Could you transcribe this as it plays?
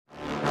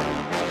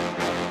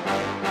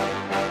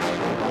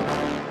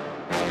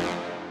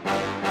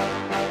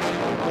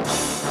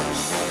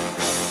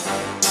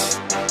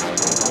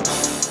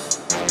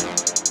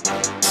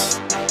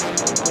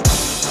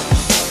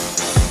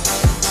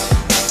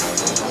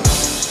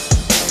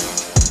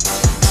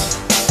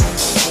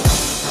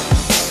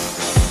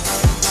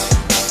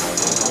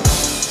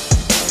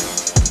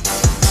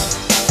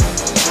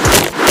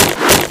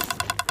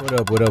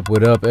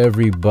What up,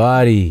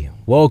 everybody?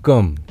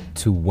 Welcome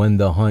to When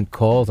the Hunt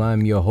Calls.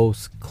 I'm your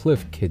host,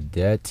 Cliff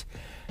Cadet,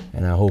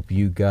 and I hope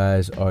you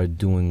guys are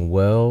doing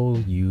well.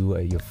 You,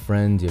 your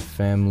friends, your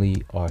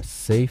family are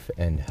safe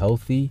and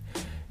healthy.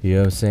 You know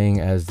what I'm saying?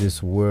 As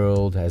this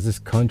world, as this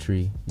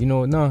country,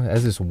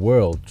 as this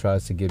world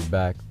tries to get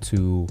back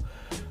to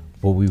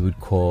what we would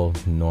call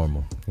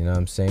normal. You know what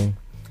I'm saying?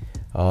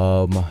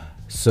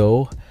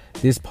 So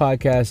this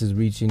podcast is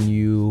reaching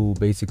you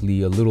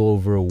basically a little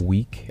over a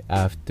week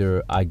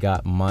after I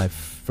got my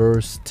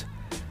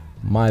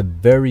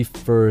very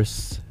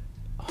first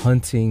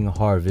hunting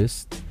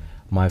harvest,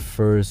 my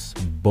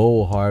first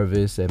bow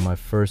harvest, and my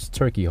first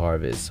turkey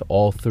harvest.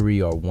 All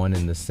three are one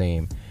and the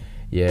same.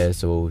 Yeah,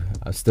 so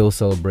I'm still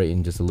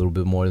celebrating just a little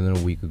bit more than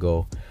a week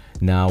ago.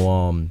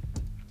 Now,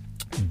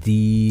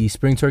 the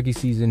spring turkey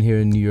season here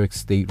in New York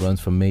State runs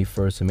from May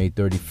 1st to May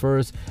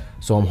 31st.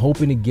 So I'm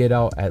hoping to get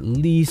out at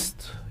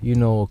least,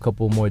 a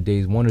couple more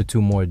days, 1 or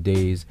 2 more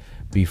days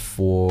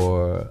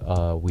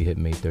before we hit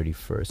May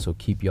 31st. So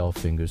keep y'all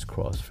fingers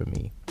crossed for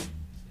me.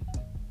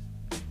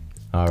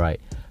 All right.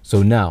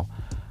 So now,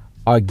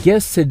 our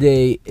guest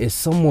today is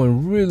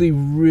someone really,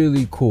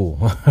 really cool.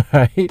 All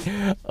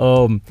right.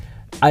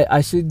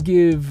 I should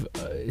give,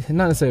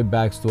 not necessarily a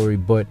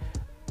backstory, but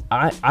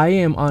I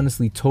am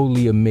honestly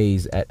totally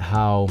amazed at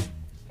how,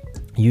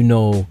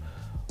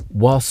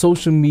 while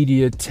social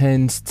media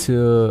tends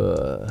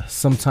to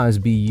sometimes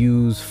be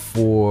used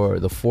for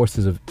the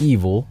forces of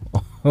evil,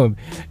 you know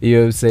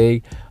what I'm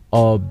saying?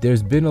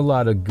 There's been a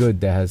lot of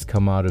good that has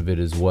come out of it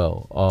as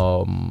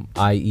well,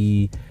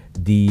 i.e.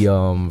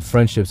 the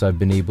friendships I've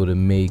been able to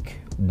make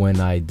when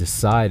I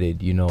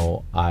decided,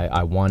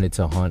 I wanted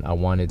to hunt, I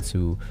wanted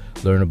to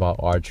learn about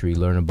archery,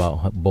 learn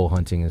about bow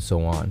hunting and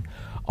so on.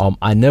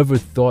 I never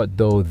thought,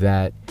 though,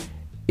 that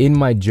in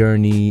my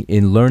journey,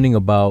 in learning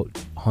about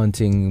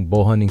hunting,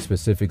 bow hunting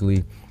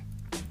specifically,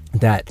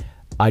 that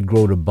I'd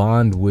grow to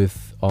bond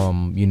with,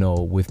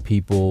 with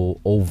people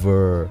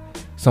over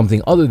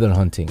something other than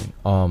hunting,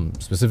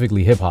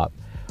 specifically hip hop.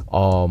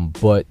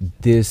 But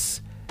this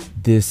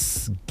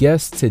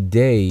guest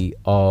today,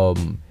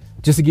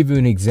 just to give you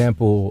an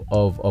example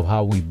of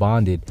how we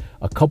bonded,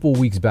 a couple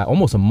weeks back,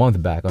 almost a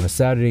month back, on a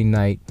Saturday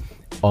night,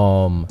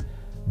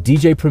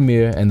 DJ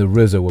Premier and the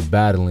RZA were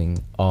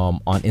battling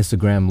on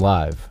Instagram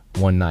Live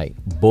one night,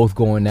 both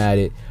going at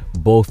it,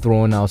 both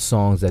throwing out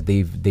songs that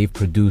they've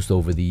produced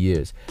over the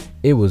years.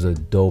 It was a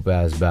dope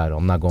ass battle,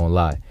 I'm not gonna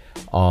lie.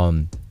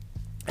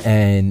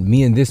 And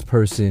me and this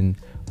person,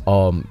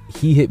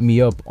 he hit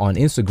me up on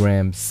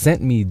Instagram,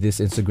 sent me this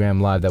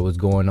Instagram Live that was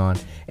going on,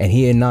 and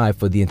he and I,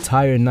 for the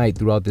entire night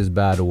throughout this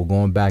battle, were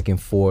going back and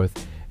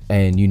forth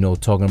and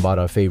talking about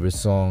our favorite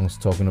songs,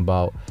 talking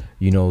about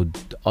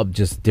up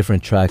just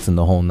different tracks and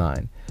the whole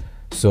nine.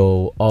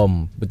 So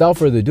without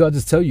further ado, I'll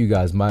just tell you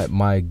guys,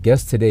 my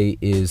guest today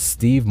is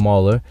Steve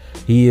Mahler.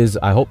 He is,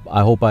 I hope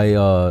I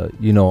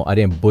I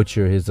didn't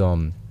butcher his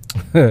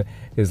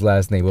his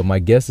last name, but my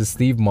guest is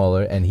Steve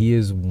Mahler, and he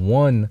is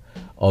one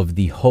of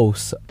the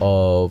hosts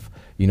of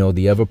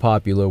the ever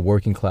popular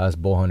Working Class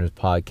Bow Hunters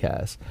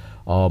podcast.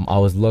 I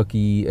was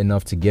lucky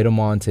enough to get him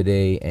on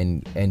today,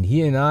 and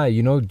he and I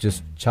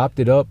just chopped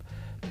it up,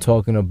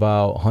 talking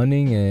about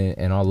hunting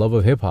and our love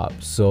of hip hop.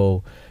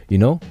 So,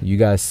 you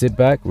guys sit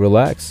back,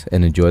 relax,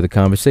 and enjoy the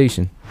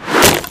conversation.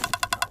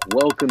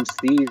 Welcome,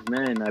 Steve,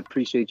 man. I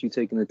appreciate you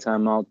taking the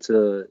time out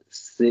to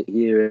sit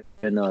here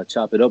and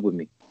chop it up with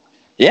me.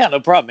 Yeah, no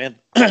problem,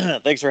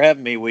 man. Thanks for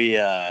having me. We've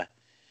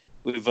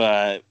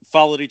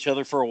followed each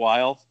other for a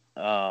while.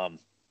 I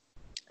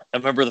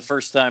remember the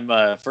first time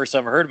I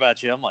heard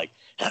about you, I'm like,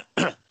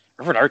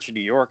 Reverend Archer, New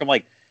York. I'm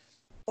like,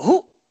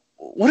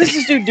 what is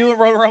this dude doing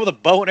running around with a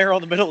bow and arrow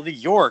in the middle of New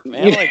York,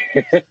 man?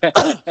 Like,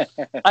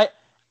 I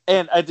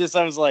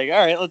was like, all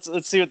right,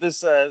 let's see what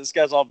this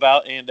guy's all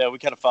about, and we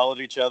kind of followed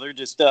each other,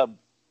 just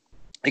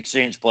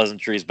exchanged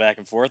pleasantries back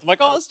and forth. I'm like,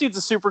 oh, this dude's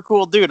a super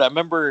cool dude. I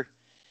remember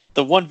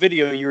the one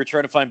video you were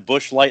trying to find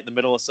Bush Light in the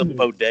middle of some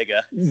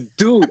bodega.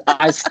 Dude,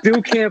 I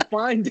still can't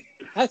find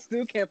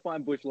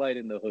Bush Light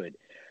in the hood.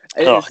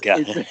 Oh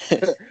God!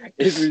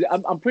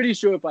 I'm pretty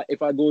sure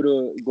if I go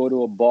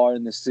to a bar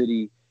in the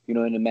city,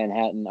 in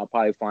Manhattan, I'll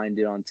probably find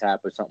it on tap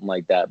or something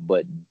like that,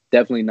 but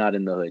definitely not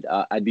in the hood.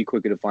 I'd be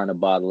quicker to find a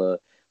bottle of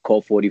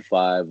Colt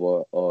 45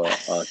 or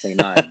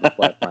St. Ives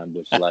before I find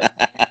Bush Light.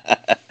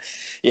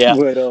 Yeah.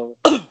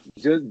 But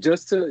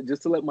just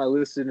to let my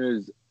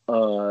listeners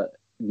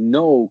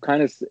know,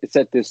 kind of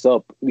set this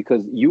up,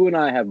 because you and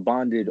I have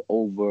bonded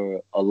over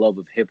a love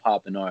of hip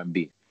hop and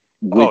R&B.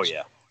 Which,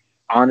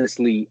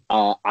 honestly,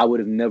 I would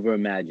have never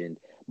imagined.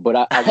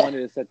 But I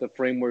wanted to set the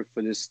framework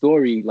for this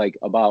story, like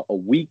about a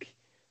week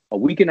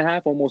and a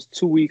half, almost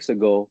 2 weeks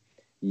ago.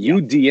 You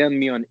DM'd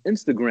me on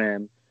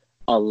Instagram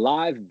a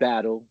live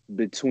battle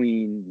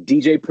between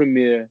DJ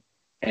Premier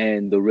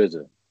and the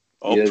RZA.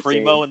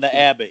 Primo and the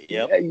Abbott.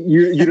 Yep.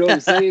 You know what I'm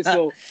saying?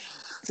 So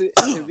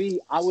to me,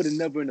 I would have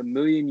never in a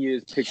million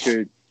years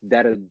pictured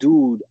that a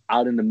dude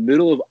out in the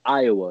middle of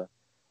Iowa,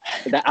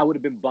 that I would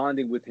have been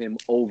bonding with him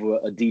over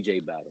a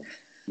DJ battle.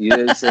 You know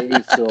what I'm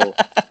saying? So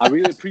I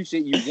really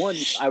appreciate you. One,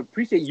 I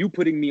appreciate you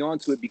putting me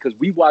onto it because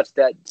we watched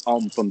that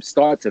from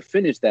start to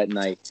finish that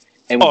night,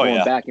 and we're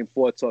going back and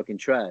forth talking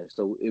trash.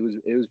 So it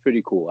was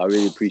pretty cool. I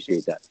really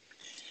appreciate that.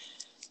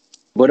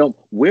 But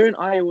where in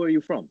Iowa are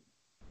you from?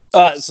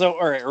 So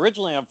all right,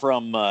 originally I'm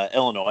from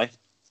Illinois,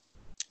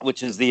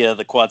 which is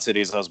the Quad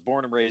Cities. I was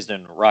born and raised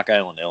in Rock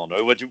Island,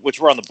 Illinois,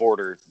 which we're on the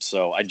border.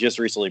 So I just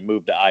recently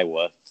moved to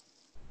Iowa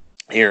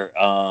here.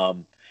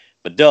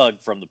 But Doug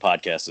from the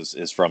podcast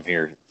is from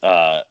here.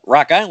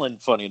 Rock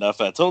Island, funny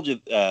enough, I told you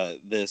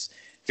this.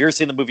 If you've ever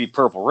seen the movie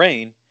Purple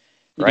Rain,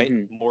 right?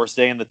 Mm-hmm. Morris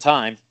Day and the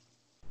Time,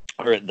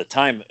 or at the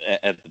time,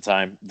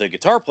 the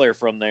guitar player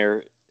from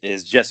there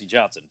is Jesse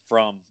Johnson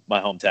from my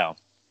hometown.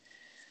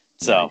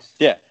 So, nice.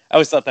 Yeah, I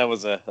always thought that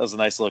was a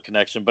nice little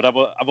connection. But I've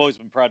always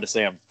been proud to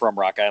say I'm from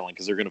Rock Island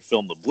because they're going to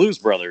film the Blues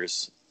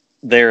Brothers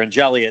there, and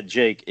Joliet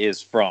Jake is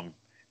from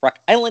Rock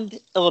Island,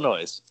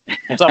 Illinois.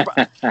 So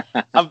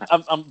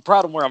I'm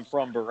proud of where I'm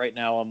from, but right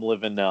now I'm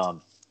living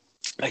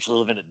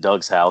at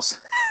Doug's house.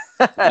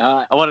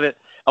 I wanted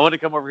to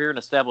come over here and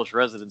establish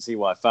residency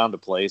while I found a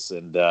place,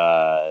 and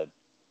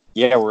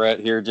we're out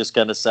here just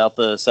kind of south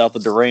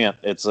of Durant.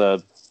 It's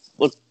quite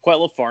a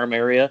little farm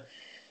area.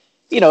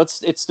 You know,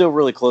 it's still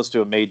really close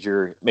to a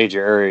major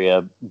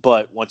area,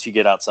 but once you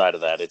get outside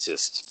of that, it's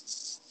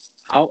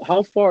just.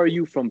 How far are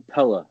you from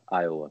Pella,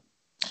 Iowa?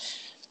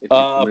 If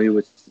you're familiar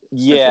with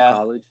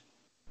College?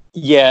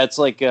 Yeah, it's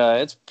like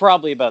it's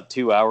probably about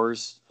 2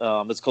 hours.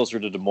 It's closer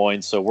to Des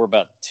Moines, so we're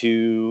about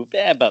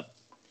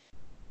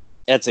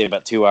I'd say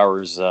about 2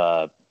 hours 2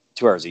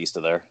 hours east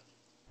of there.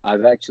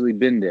 I've actually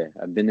been there.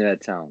 I've been to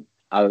that town.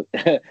 I'll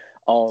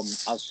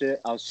share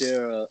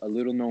a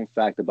little known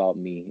fact about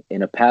me.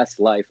 In a past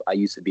life, I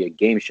used to be a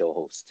game show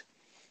host.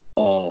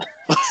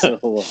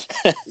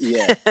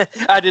 Yeah,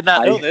 I did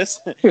not know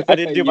this. I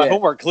didn't do my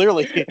homework.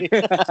 Clearly,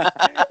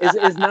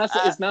 it's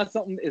not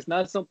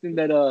something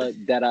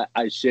that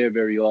I share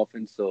very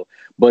often. So,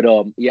 but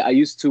I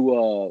used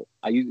to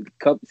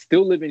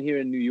still living here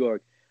in New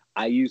York.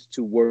 I used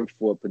to work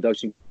for a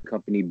production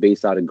company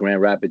based out of Grand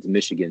Rapids,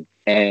 Michigan,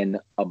 and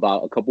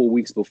about a couple of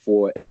weeks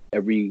before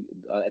at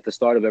the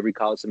start of every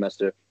college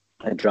semester,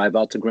 I drive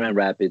out to Grand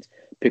Rapids,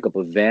 pick up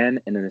a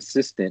van and an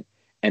assistant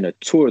and a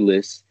tour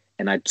list.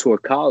 And I tour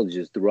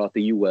colleges throughout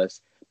the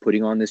U.S.,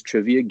 putting on this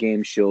trivia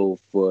game show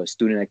for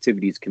student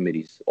activities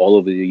committees all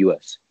over the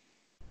U.S.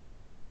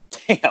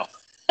 Damn.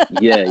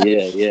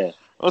 Yeah.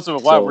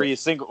 Wow, were you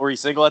single? Were you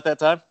single at that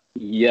time?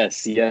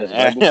 Yes. Right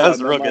that was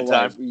a real good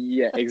time.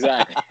 Yeah,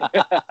 exactly.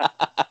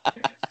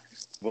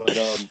 But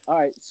all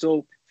right.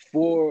 So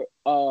for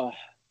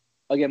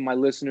again, my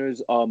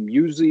listeners,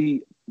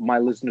 usually my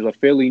listeners are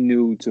fairly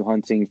new to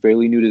hunting,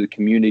 fairly new to the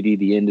community,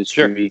 the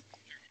industry.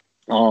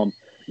 Sure.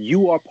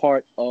 You are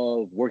part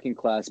of Working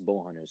Class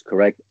Bow Hunters,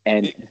 correct?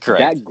 And correct.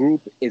 That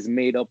group is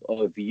made up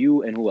of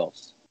you and who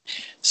else?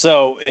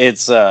 So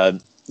it's the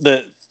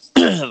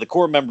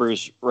core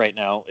members right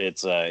now.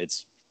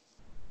 It's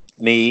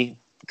me,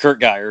 Kurt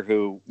Geyer,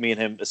 who me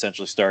and him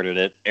essentially started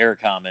it.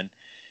 Eric Hammond,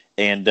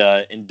 and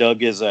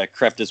Doug has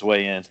crept his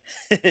way in.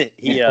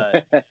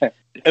 It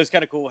was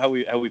kind of cool how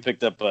we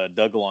picked up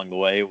Doug along the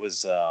way. It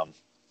was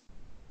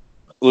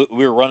we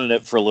were running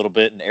it for a little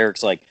bit, and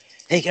Eric's like,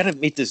 hey, you gotta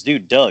meet this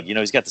dude, Doug. You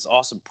know, he's got this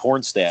awesome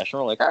porn stash.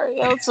 And we're like, all right,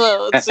 let's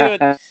do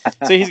it.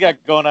 So he's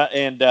got going on,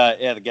 and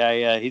the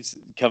guy, he's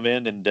come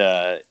in, and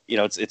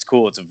it's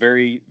cool. It's a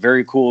very,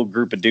 very cool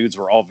group of dudes.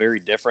 We're all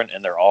very different,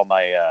 and they're all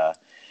my,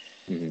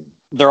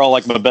 they're all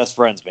like my best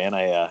friends, man.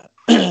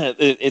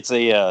 It's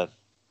an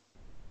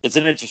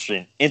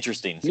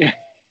interesting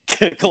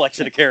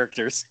collection of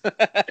characters.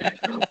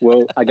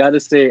 Well, I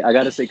gotta say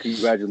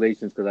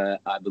congratulations, because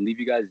I believe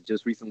you guys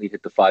just recently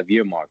hit the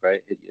 5-year mark,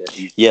 right?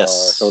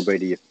 Yes.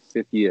 Celebrated your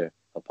 5th year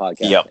of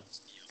podcasting. Yep.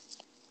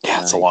 Yeah,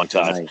 nice, it's a long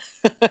time.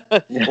 Nice.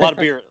 a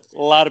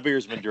lot of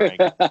beer's been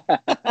drank.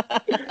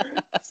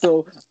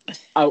 So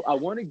I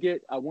want to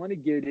get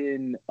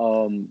in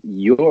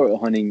your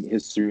hunting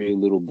history a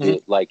little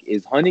bit. Mm-hmm. Like,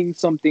 is hunting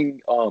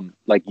something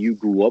like you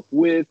grew up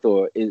with,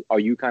 or are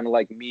you kind of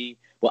like me?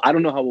 Well, I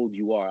don't know how old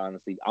you are,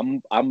 honestly.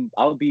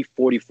 I'll be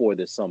 44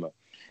 this summer,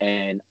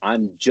 and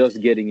I'm just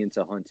getting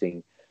into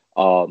hunting.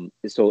 So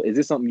is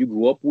this something you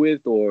grew up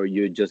with, or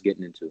you're just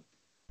getting into?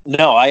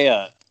 No,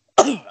 I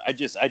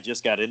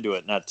just got into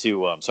it. Not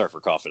too. Sorry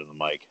for coughing in the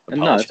mic.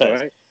 No, it's all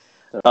right.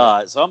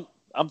 So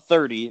I'm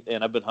 30,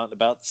 and I've been hunting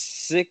about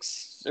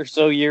 6 or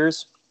so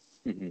years.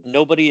 Mm-hmm.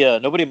 Nobody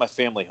in my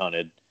family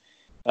hunted.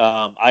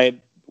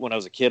 When I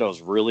was a kid, I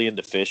was really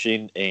into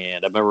fishing,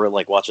 and I remember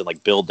like watching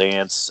like Bill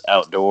Dance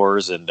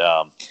outdoors. And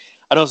I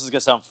know this is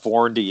gonna sound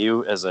foreign to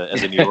you as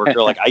a New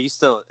Yorker. Like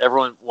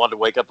everyone wanted to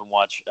wake up and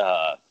watch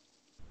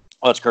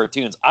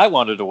cartoons. I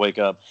wanted to wake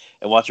up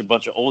and watch a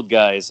bunch of old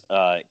guys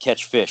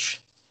catch fish.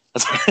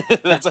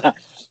 That's what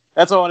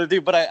I wanted to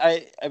do. But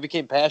I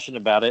became passionate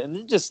about it, and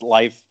then just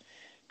life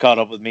caught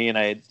up with me, and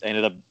I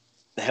ended up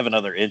having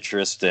other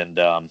interests, and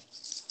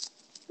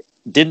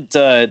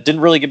didn't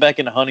really get back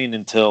into hunting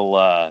until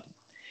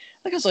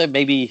I guess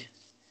maybe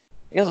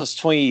I guess I was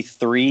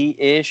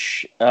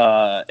 23-ish,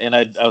 and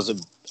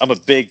I'm a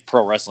big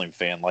pro wrestling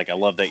fan. Like, I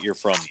love that you're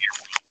from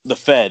the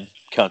Fed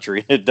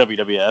country,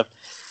 WWF,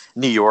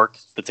 New York,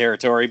 the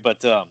territory.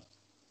 But I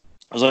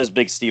was always a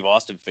big Steve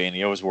Austin fan.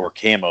 He always wore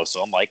camo,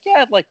 so I'm like,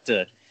 yeah, I'd like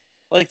to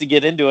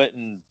get into it.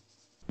 And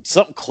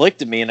something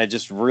clicked in me, and I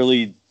just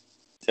really,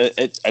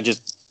 I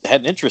just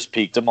had an interest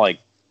peaked. I'm like,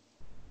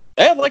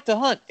 hey, I'd like to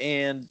hunt,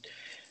 and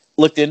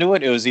looked into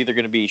it. It was either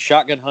going to be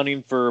shotgun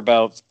hunting for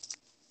about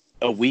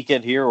a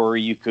weekend here, or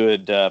you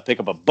could pick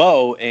up a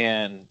bow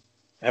and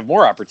have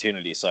more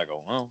opportunities. So I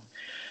go, well,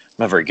 I'm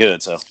not very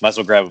good, so might as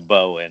well grab a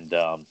bow. And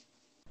got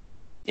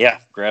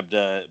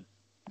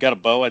a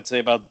bow, I'd say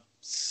about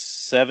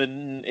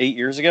 7-8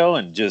 years ago,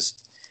 and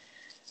just,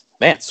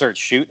 man, started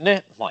shooting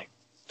it. I'm like,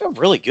 I feel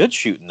really good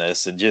shooting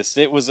this. And just,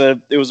 it was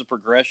a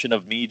progression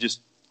of me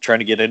just trying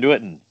to get into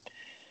it. And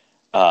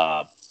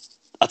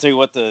I'll tell you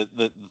what,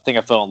 the thing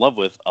I fell in love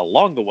with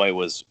along the way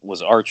was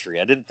archery.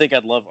 I didn't think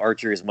I'd love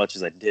archery as much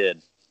as I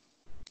did.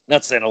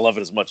 Not saying I love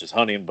it as much as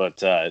hunting,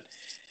 but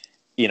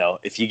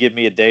if you give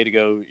me a day to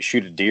go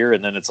shoot a deer,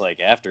 and then it's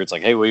like after, it's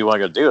like, hey, what do you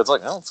want to go do? It's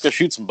like, well, let's go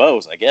shoot some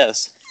bows, I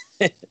guess.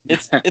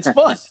 it's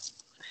fun.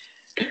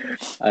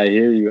 I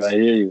hear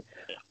you.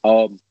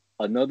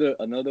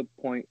 Another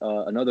point,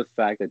 another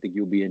fact I think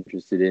you'll be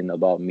interested in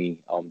about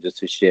me, just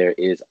to share,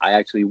 is I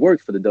actually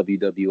worked for the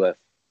WWF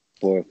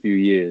for a few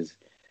years.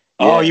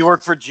 Oh, you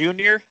work for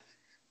Junior?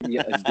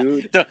 Yeah,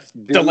 dude.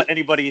 Don't let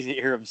anybody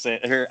hear him say.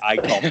 I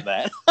call him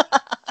that.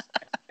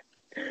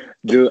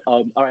 Dude,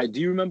 all right. Do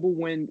you remember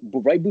when,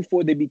 right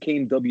before they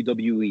became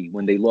WWE,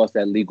 when they lost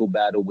that legal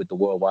battle with the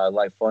World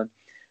Wildlife Fund?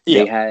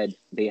 Yeah.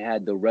 They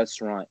had the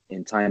restaurant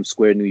in Times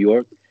Square, New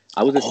York.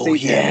 I was a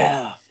stagehand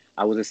there.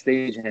 I was a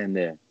stagehand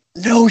there.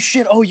 No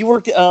shit. Oh, you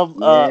worked.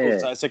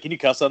 So can you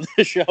cuss on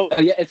this show?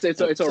 Yeah, it's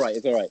all right.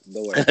 It's all right.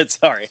 Don't worry.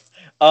 Sorry.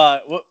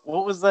 What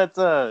was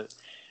that?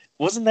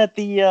 Wasn't that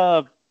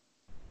the?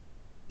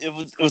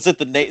 Was it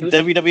the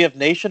WWF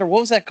Nation, or what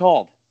was that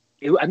called?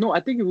 I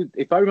think it was.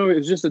 If I remember, it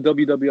was just a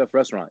WWF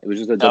restaurant. It was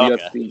just a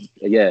WWF. Okay.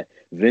 Yeah,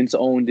 Vince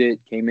owned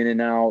it. Came in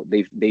and out.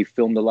 They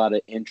filmed a lot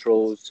of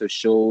intros to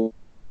shows,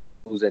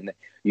 and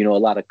a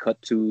lot of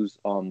cut tos.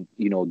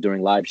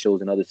 During live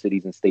shows in other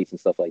cities and states and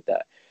stuff like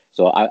that.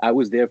 So I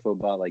was there for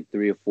about like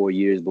 3 or 4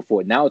 years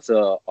before. Now it's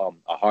a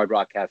Hard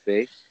Rock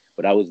Cafe,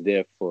 but I was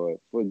there for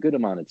a good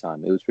amount of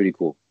time. It was pretty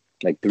cool.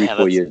 Like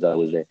 3-4 years I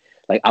was there.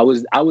 Like I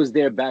was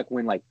there back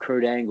when like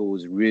Kurt Angle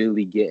was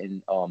really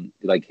getting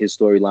like his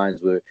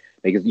storylines were,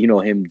 like,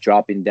 him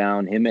dropping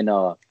down, him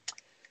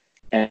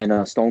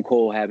and Stone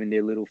Cold having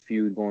their little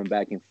feud going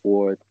back and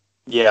forth.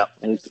 Yeah,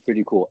 and it's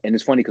pretty cool. And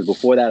it's funny because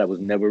before that I was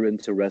never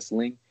into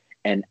wrestling,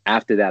 and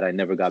after that I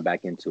never got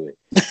back into it.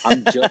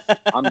 I'm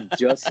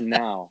just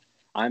now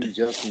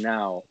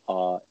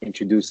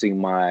introducing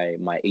my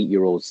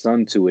 8-year-old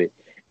son to it.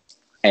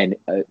 And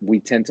we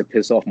tend to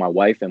piss off my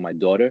wife and my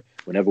daughter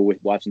whenever we're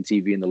watching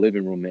TV in the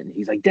living room. And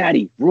he's like,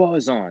 Daddy, Raw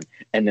is on.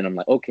 And then I'm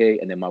like, okay.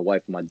 And then my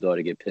wife and my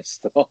daughter get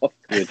pissed off.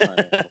 We're trying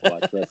to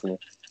watch wrestling.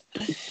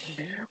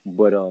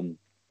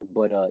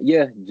 But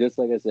yeah, just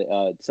like I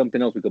said,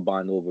 something else we could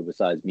bond over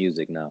besides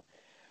music now.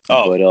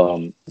 Oh, but,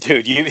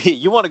 dude,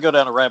 you want to go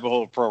down a rabbit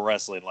hole of pro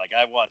wrestling. Like,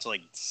 I watch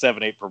like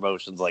 7-8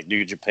 promotions like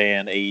New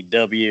Japan,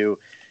 AEW,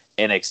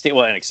 NXT.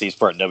 Well, NXT is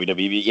part of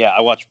WWE. Yeah, I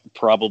watch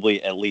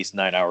probably at least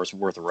 9 hours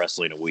worth of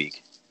wrestling a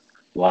week.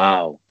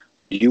 Wow.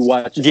 Do you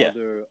watch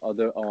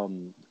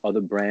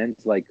other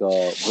brands? Like,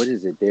 what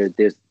is it?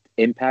 There's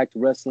Impact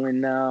Wrestling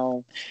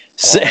now.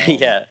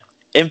 Yeah,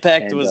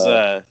 Impact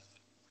was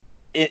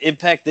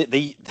Impact.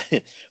 They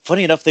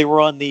funny enough, they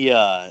were on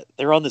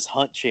this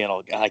Hunt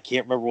channel. I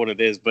can't remember what it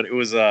is, but it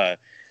was the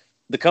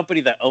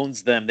company that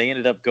owns them. They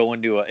ended up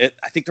going to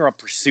I think they're on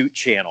Pursuit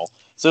channel.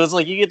 So it's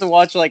like you get to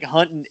watch like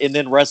hunting and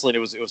then wrestling. It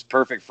was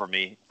perfect for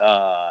me.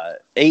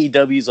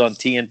 AEW's on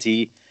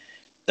TNT.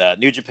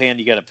 New Japan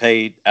you got to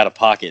pay out of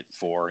pocket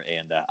for,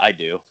 and I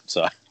do.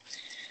 So,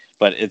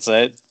 but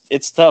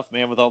it's tough,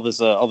 man, with all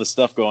this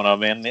stuff going on,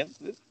 man.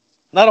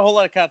 Not a whole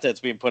lot of content's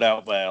being put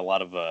out by a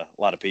lot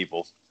of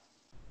people.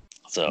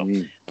 So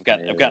I've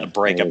gotten a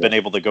break. I've been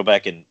able to go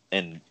back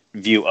and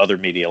view other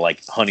media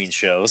like hunting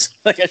shows,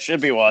 like I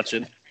should be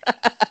watching.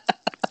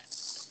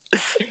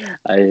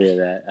 I hear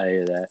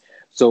that.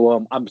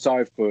 So I'm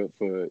sorry for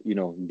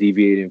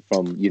deviating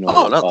from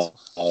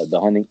the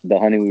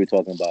hunting we were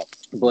talking about.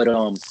 But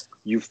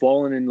you've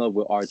fallen in love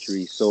with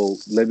archery. So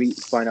let me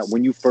find out,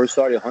 when you first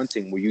started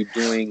hunting, were you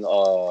doing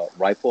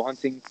rifle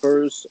hunting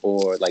first,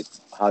 or like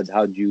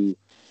how'd you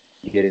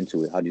get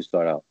into it? How'd you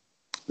start out?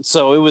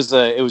 So it was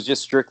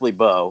just strictly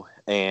bow,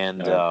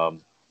 and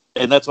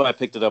that's why I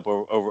picked it up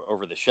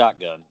over the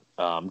shotgun.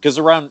 Because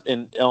around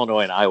in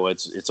Illinois and Iowa,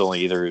 it's only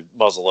either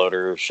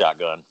muzzleloader or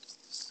shotgun,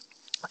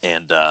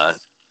 and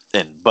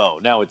bow.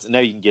 Now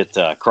you can get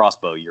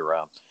crossbow year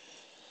round.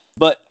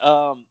 But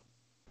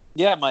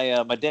yeah,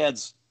 my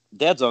dad's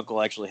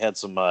uncle actually had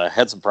some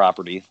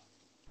property,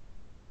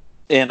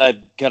 and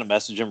I kind of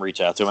messaged him,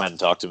 reach out to him. I hadn't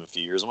talked to him in a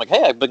few years. I'm like,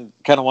 hey, I've been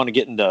kind of want to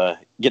get into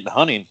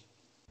hunting.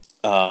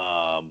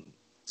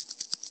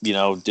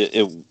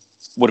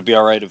 would it be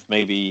all right if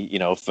maybe,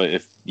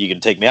 if you can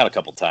take me out a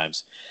couple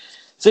times? I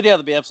said, yeah,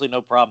 there'd be absolutely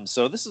no problem.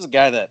 So this is a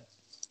guy that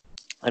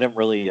I didn't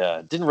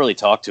really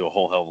talk to a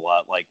whole hell of a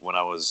lot, like when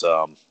I was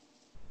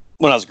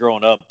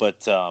growing up,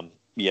 but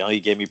he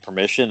gave me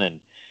permission,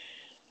 and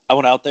I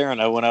went out there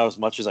and I went out as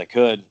much as I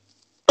could,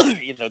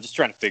 just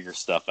trying to figure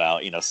stuff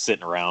out,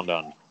 sitting around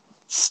on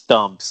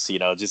stumps,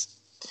 just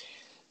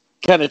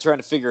kind of trying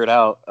to figure it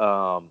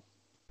out.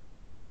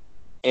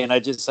 And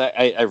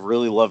I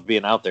really loved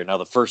being out there. Now,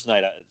 the first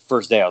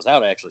day I was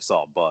out, I actually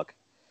saw a buck,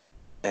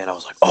 and I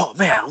was like, oh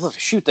man, I'd love to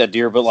shoot that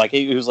deer. But like,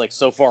 it was like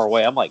so far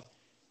away. I'm like,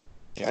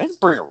 I didn't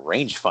bring a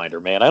rangefinder,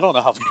 man. I don't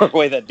know how far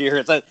away that deer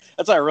is.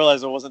 That's how I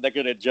realized I wasn't that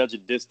good at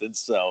judging distance.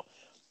 So,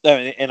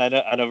 and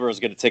I never was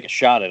going to take a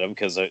shot at him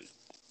because I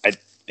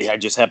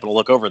just happened to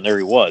look over and there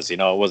he was.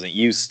 I wasn't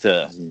used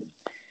to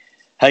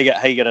how you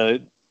got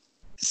to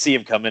see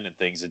him come in and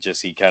things. It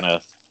just he kind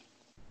of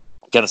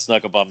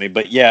snuck up on me.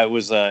 But yeah, it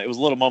was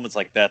little moments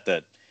like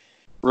that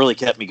really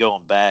kept me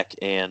going back.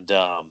 And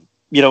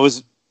it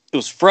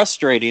was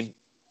frustrating,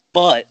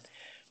 but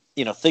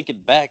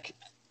thinking back,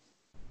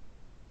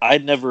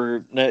 I'd never,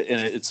 and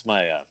it's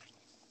my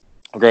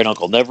great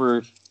uncle,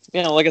 never,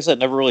 like I said,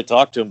 never really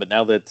talked to him. But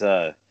now that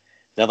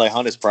I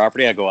hunt his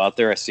property, I go out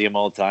there, I see him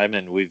all the time,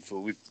 and we've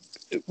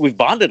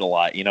bonded a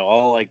lot.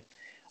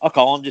 I'll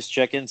call him, just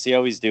check in, see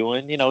how he's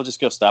doing.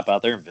 Just go stop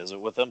out there and visit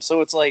with him.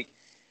 So it's like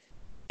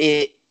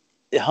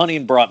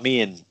hunting brought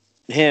me and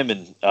him,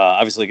 and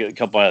obviously a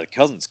couple of other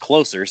cousins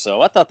closer.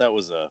 So I thought that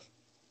was a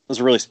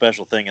really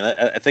special thing, and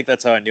I think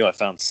that's how I knew I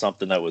found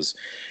something that was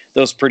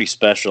pretty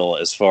special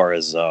as far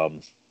as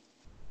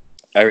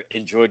I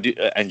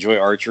enjoy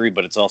archery,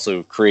 but it's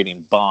also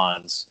creating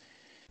bonds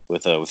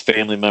with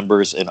family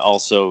members, and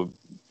also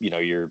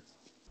you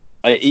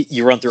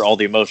run through all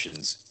the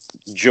emotions,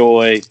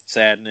 joy,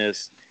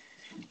 sadness.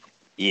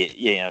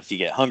 If you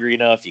get hungry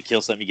enough, you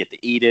kill something, you get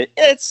to eat it.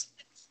 It's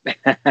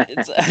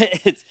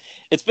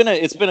been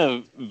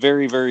a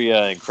very, very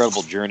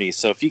incredible journey.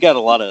 So if you got a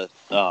lot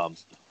of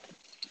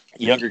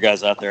younger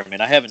guys out there, I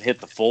mean, I haven't hit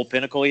the full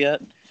pinnacle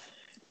yet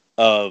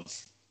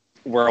of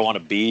where I want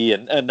to be,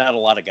 and not a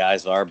lot of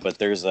guys are, but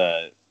there's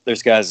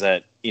guys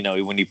that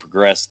when you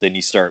progress, then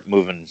you start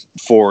moving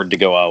forward to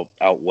go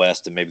out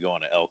west and maybe go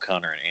on an elk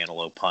hunt or an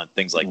antelope hunt,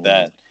 things like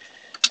that.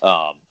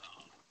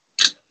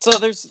 So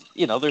there's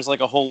like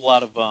a whole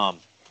lot of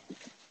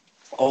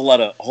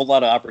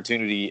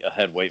opportunity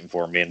ahead waiting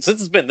for me. And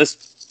since it's been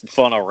this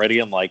fun already,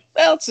 I'm like,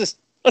 well,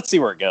 let's see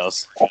where it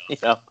goes.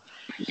 Got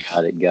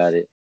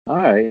it. All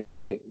right.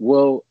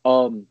 Well,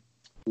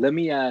 let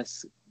me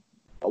ask,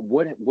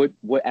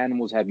 what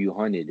animals have you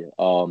hunted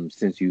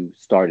since you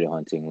started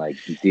hunting? Like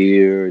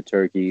deer,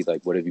 turkey,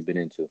 like what have you been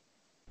into?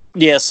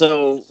 Yeah,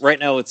 so right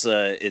now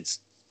it's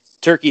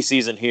turkey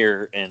season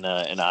here in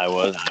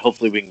Iowa.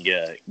 Hopefully we can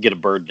get a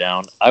bird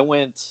down. I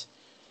went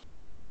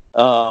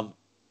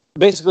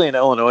basically in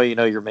Illinois,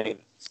 your main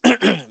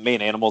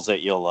main animals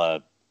that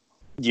you'll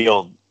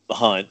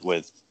hunt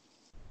with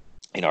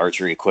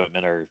archery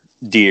equipment are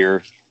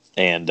deer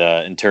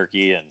and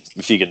turkey, and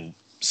if you can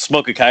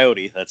smoke a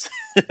coyote, that's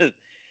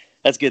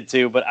that's good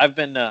too. But I've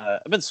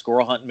been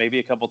squirrel hunting maybe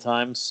a couple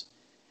times.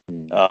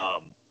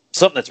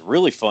 Something that's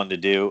really fun to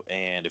do,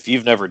 and if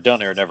you've never done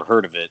it or never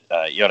heard of it,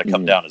 you ought to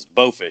come down, is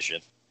bow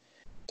fishing.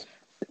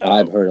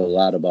 I've heard a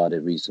lot about it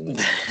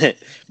recently.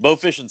 Bow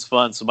fishing's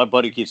fun, so my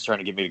buddy keeps trying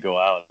to get me to go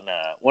out. And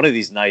one of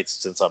these nights,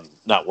 since I'm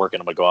not working,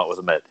 I'm gonna go out with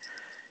him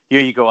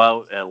you go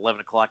out at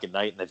 11 o'clock at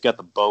night, and they've got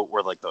the boat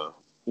where like the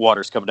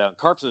water's coming down.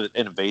 Carp's an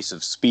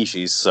invasive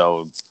species,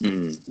 so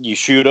you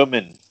shoot them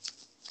and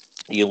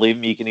you leave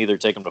them. You can either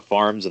take them to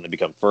farms and they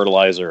become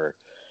fertilizer.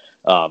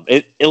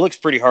 It looks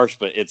pretty harsh,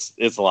 but it's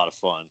a lot of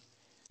fun.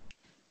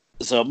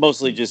 So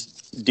mostly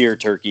just deer,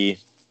 turkey,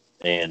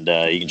 and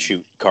you can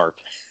shoot carp.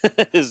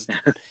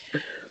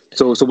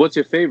 So what's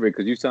your favorite?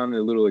 Because you sounded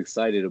a little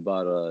excited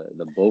about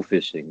the bow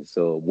fishing.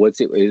 So what's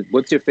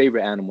your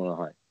favorite animal to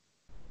hunt?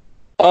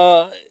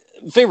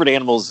 Favorite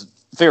animals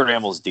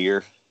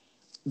deer,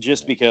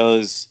 just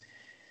because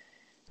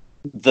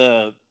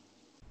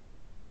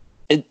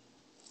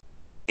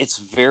it's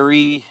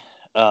very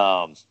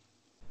hard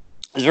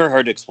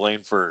to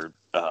explain for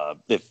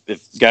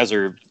if guys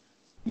are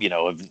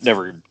have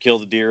never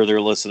killed a deer, they're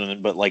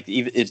listening, but like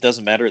it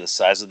doesn't matter the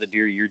size of the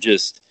deer.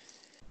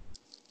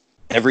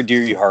 Every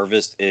deer you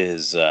harvest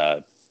is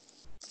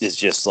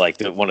just like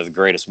one of the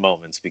greatest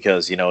moments,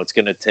 because it's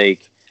going to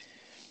take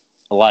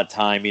a lot of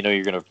time.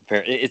 You're going to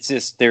prepare. It's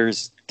just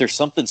there's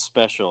something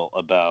special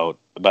about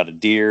a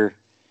deer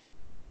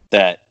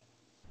that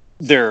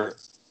they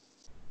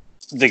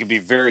can be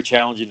very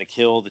challenging to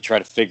kill, to try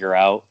to figure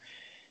out.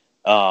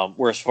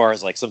 Where as far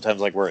as like sometimes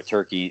like where a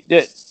turkey,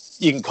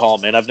 you can call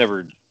them in. I've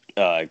never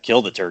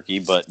killed a turkey,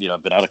 but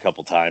I've been out a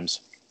couple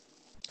times,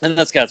 and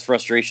that's got its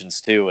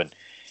frustrations too. And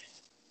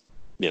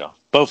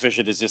bow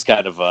fishing is just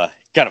kind of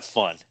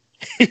fun,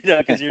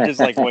 because you're just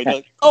like waiting,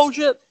 like, oh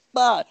shit,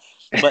 bye.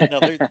 But no,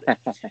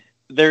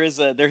 there is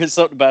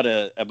something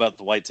about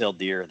the white-tailed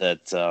deer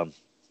that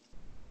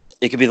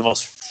it can be the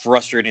most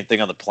frustrating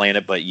thing on the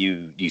planet, but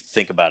you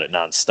think about it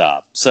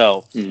nonstop.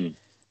 So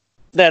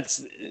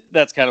that's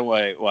kind of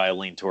why I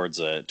lean towards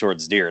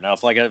deer. Now,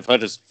 if I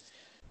just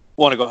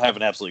want to go have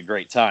an absolutely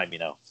great time,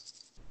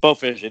 bow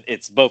fishing,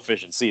 it's bow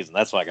fishing season.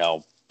 That's why I got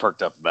all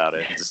perked up about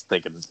it. Just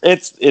thinking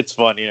it's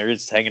fun. You're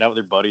just hanging out with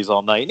your buddies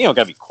all night. You don't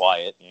got to be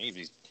quiet.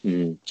 You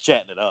be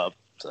chatting it up.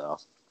 So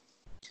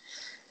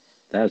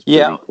that's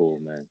pretty cool,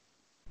 man.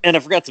 And I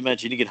forgot to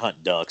mention you can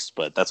hunt ducks,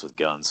 but that's with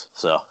guns.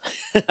 So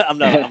I'm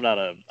not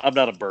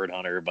a bird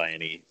hunter by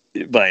any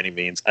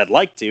means. I'd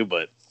like to,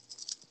 but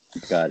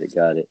got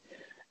it.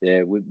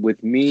 Yeah,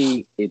 with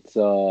me, it's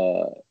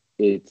all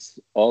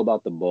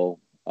about the bow.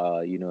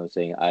 You know what I'm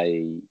saying?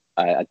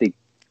 I think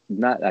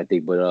not. I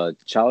think, but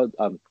child.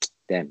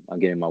 Damn, I'm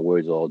getting my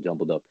words all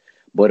jumbled up.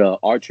 But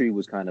archery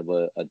was kind of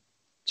a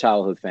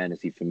childhood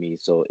fantasy for me.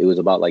 So it was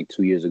about like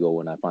 2 years ago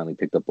when I finally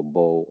picked up a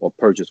bow, or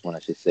purchased one, I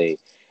should say.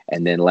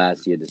 And then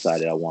last year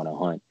decided I want to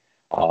hunt.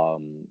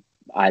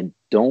 I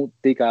don't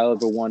think I'll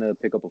ever want to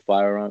pick up a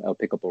firearm. I'll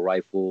pick up a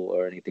rifle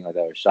or anything like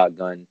that, or a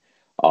shotgun.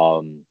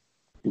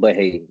 But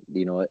hey,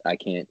 you know what? I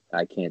can't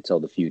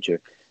tell the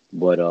future.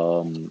 But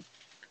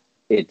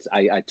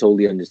I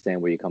totally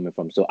understand where you're coming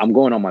from. So I'm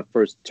going on my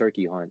first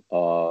turkey hunt.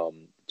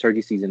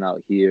 Turkey season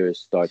out here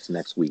starts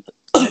next week,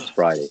 next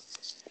Friday,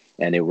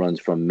 and it runs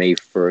from May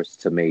 1st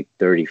to May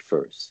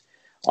 31st.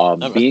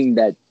 Okay. Being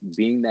that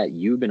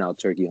you've been out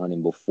turkey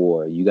hunting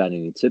before, you got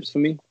any tips for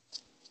me?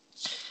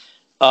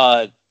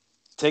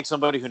 Take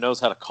somebody who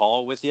knows how to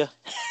call with you.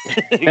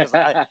 Because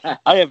I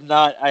have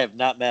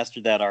not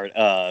mastered that art.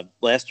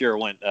 Last year I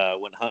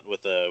went hunting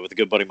with a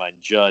good buddy of mine,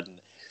 Judd,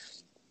 and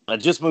I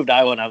just moved to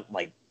Iowa, and I'm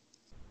like,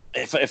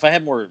 if I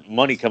had more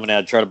money coming out,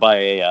 I'd try to buy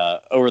a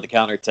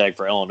over-the-counter tag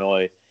for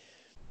Illinois.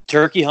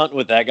 Turkey hunting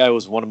with that guy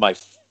was one of my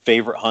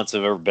favorite hunts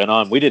I've ever been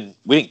on. We didn't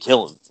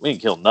kill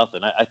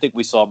nothing. I think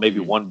we saw maybe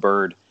one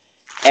bird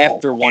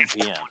after 1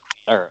 p.m.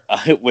 or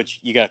which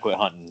you got to quit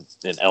hunting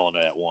in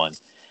Illinois at 1.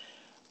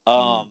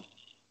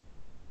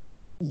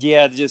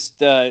 Yeah,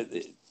 just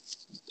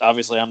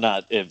obviously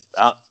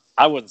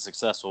I wasn't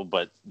successful,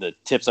 but the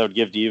tips I would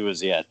give to you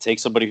is take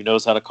somebody who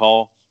knows how to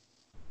call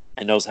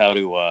and knows how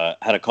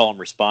to call and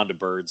respond to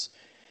birds.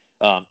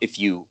 If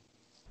you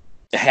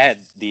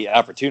had the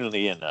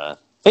opportunity and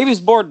maybe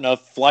he's bored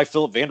enough, fly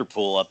Philip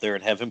Vanderpool up there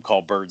and have him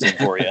call birds in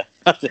for you.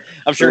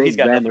 I'm sure he's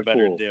got nothing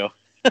better to do.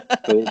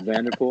 Philip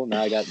Vanderpool.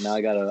 Now I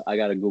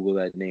gotta Google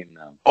that name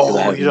now.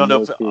 Oh, you don't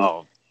know?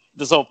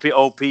 This old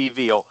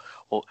PV.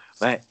 Oh,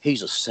 man,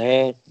 he's a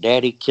sad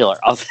daddy killer.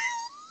 I'll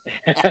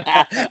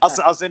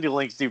send you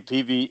links to.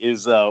 PV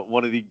is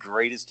one of the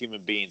greatest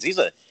human beings. He's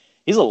a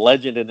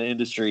legend in the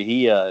industry.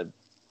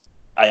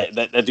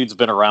 That dude's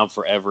been around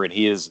forever, and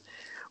he is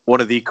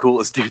one of the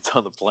coolest dudes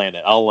on the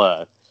planet.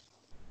 I'll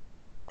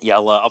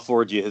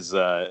forward you his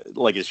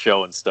his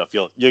show and stuff.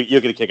 You'll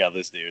get a kick out of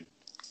this dude.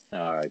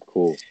 All right,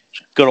 cool.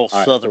 Good old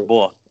Southern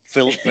boy,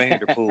 Philip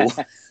Vanderpool.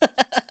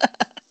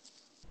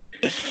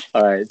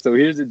 All right, so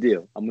here's the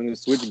deal. I'm gonna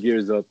switch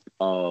gears up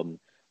a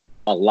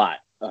lot.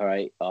 All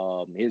right.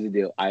 Here's the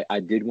deal. I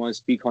did want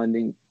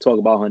to talk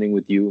about hunting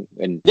with you,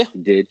 and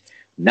did.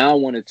 Now I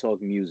want to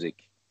talk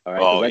music. All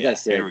right. I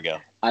said, here we go.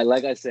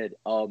 Like I said,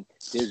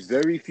 there's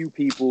very few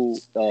people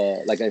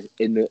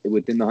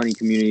within the hunting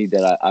community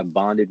that I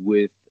bonded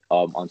with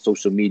on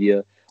social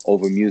media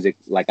over music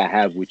like I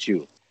have with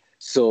you.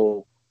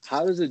 So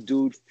how does a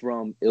dude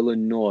from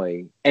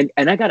Illinois, and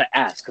I gotta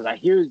ask, because I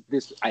hear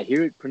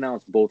it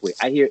pronounced both ways.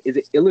 Is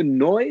it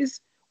Illinois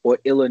or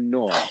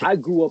Illinois? I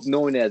grew up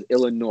knowing it as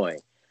Illinois.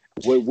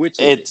 Which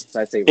is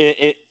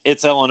it?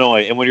 It's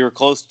Illinois, and when you were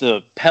close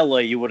to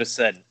Pella, you would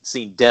have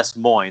seen Des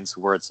Moines,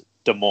 where it's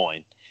Des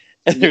Moines.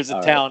 And there's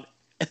a town.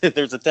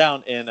 There's a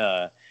town in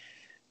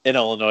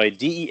Illinois.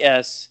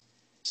 DES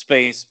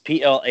space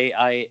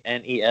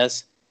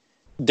PLAINES.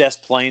 Des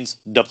Plaines.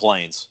 Des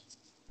Plaines.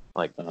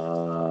 Like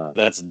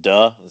that's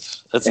duh.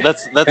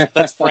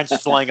 That's French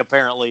slang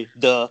apparently.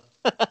 Duh.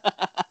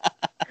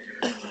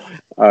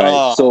 All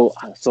right.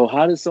 So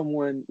how does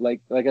someone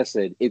like I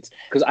said, it's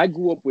because I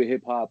grew up with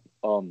hip hop.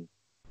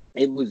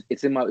 It was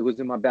in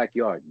my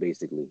backyard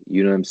basically.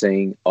 You know what I'm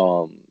saying?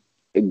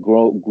 It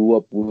grew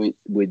up with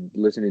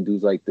listening to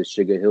dudes like the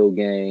Sugar Hill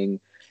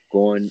Gang,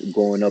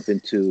 growing up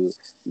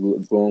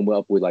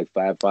with like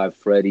 5'5"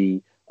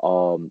 Freddy.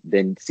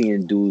 Then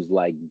seeing dudes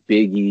like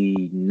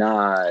Biggie,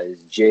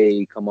 Nas,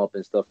 Jay come up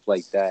and stuff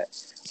like that.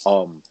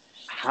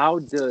 How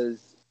does,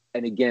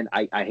 and again,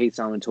 I hate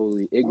sounding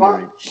totally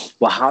ignorant,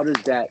 but how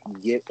does that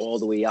get all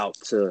the way out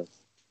to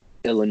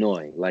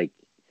Illinois? Like,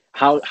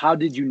 how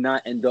did you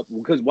not end up?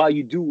 Because while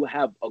you do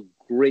have a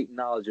great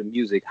knowledge of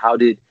music, how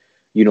did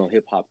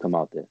hip hop come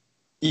out there?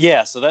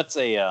 Yeah, so that's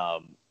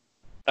all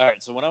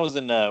right. So when I was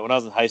in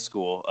high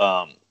school,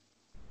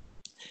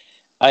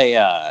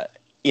 if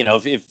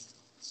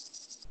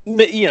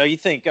you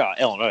think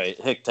Illinois,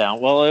 Hicktown.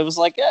 Well, it was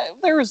like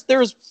there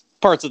was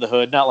parts of the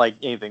hood, not like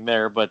anything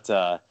there, but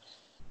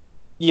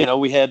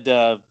we had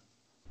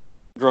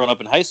growing up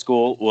in high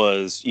school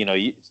was,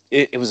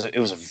 it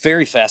was a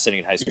very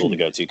fascinating high school to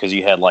go to because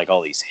you had like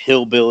all these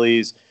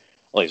hillbillies,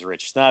 all these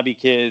rich snobby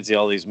kids,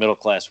 all these middle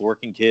class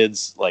working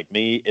kids like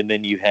me, and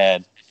then you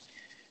had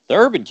the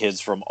urban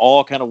kids from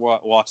all kind of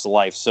walks of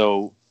life.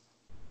 So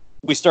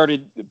we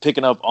started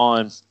picking up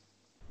on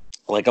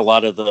like a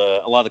lot of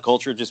the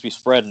culture just be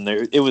spread, and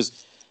there it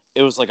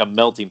was like a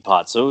melting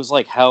pot. So it was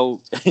like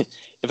how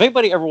if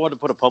anybody ever wanted to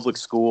put a public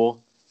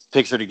school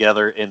picture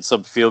together in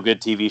some feel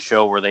good TV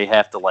show where they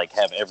have to like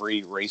have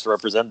every race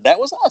represented, that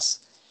was us,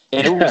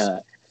 and it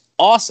was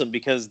awesome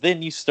because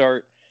then you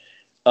start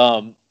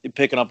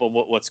picking up on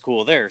what's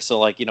cool there. So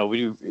like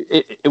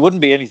it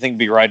wouldn't be anything to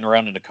be riding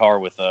around in a car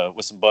with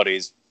some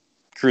buddies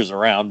cruising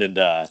around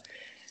and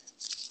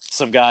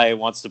some guy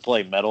wants to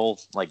play metal,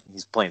 like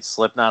he's playing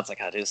Slipknot. It's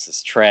like, oh, this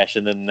is trash.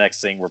 And then the next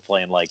thing we're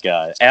playing like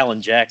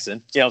Alan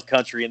Jackson,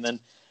 country, and then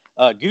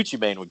Gucci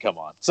Mane would come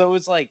on. So it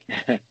was like,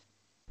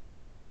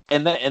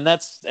 and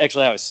that's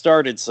actually how it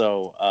started.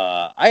 So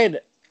I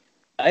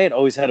had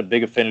always had a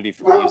big affinity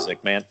for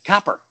music, man.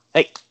 Copper,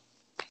 hey,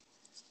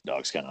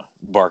 dog's kind of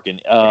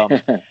barking.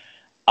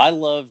 I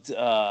loved.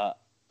 I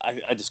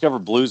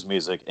discovered blues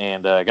music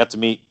and got to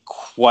meet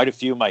quite a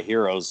few of my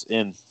heroes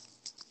in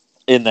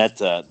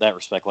that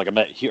respect. Like I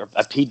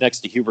peed next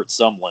to Hubert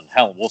Sumlin,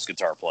 Howlin' Wolf's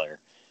guitar player.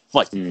 I'm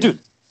like, dude,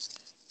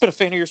 been a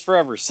fan of yours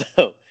forever.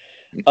 So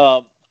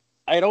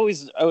I'd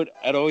always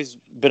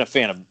been a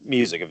fan of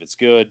music. If it's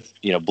good,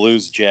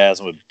 blues,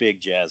 jazz, I'm a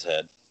big jazz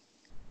head.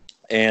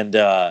 And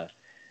the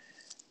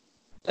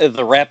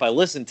rap I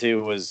listened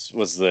to was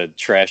the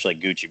trash like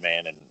Gucci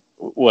Mane and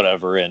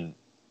whatever. And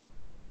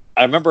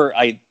I remember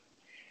I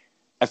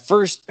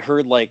first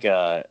heard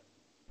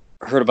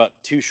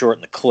about Too Short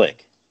and the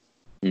Click.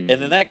 And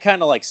then that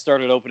kind of like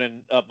started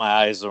opening up my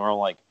eyes, and I'm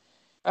like,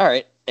 all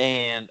right.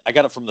 And I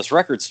got it from this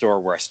record store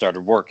where I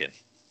started working.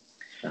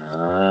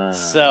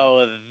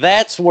 So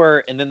that's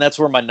where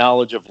my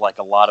knowledge of like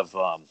a lot of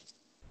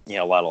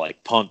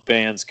like punk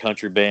bands,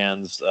 country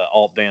bands,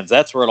 alt bands.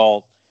 That's where it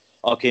all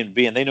came to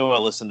be. And they knew I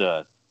listened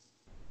to,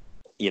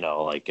 and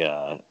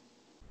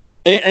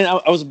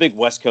I was a big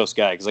West Coast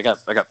guy because I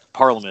got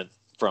Parliament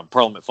from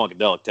Parliament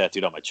Funkadelic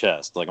tattooed on my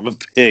chest. Like I'm a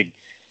big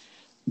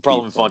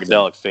Parliament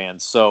Funkadelic fan.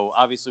 So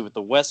obviously with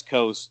the West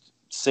Coast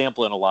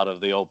sampling a lot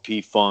of the old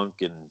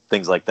P-Funk and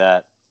things like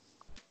that,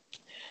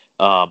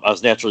 I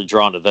was naturally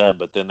drawn to them.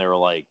 But then they were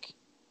like,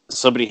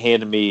 somebody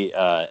handed me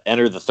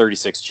Enter the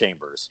 36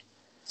 Chambers.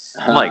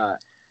 I'm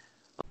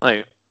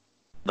like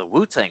the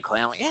Wu-Tang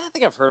Clan. I'm like, yeah, I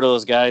think I've heard of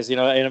those guys.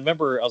 And I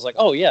remember I was like,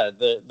 oh yeah,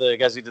 the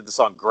guys who did the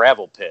song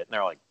Gravel Pit. And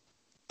they're like,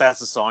 that's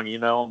the song,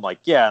 I'm like,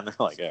 yeah. And they're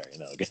like, all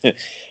right,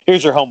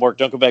 here's your homework.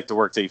 Don't go back to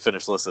work till you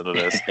finish listening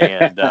to this.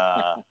 And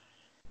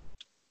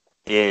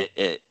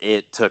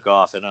it took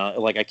off, and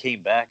I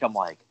came back, I'm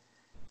like,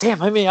 damn,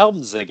 how many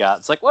albums they got?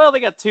 It's like, well, they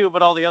got 2,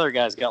 but all the other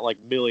guys got like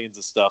millions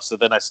of stuff. So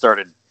then I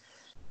started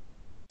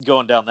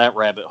going down that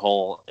rabbit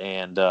hole,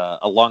 and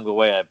along the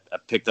way I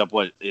picked up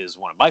what is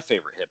one of my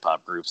favorite hip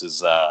hop groups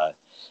is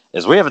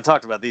we haven't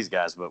talked about these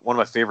guys, but one of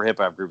my favorite hip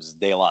hop groups is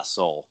De La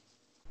Soul.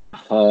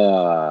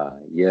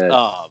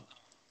 Yes.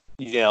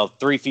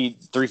 3 Feet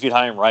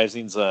High and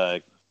Rising's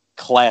a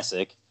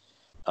classic.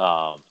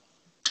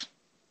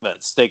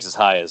 But Stakes is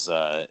High is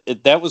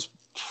that was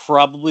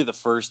probably the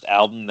first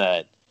album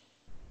that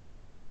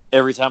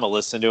every time I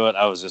listened to it,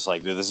 I was just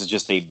like, dude, this is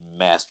just a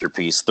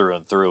masterpiece through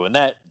and through. And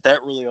that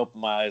really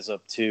opened my eyes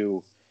up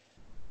to,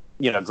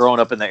 growing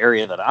up in the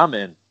area that I'm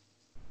in.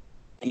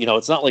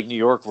 It's not like New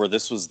York where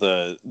this was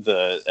the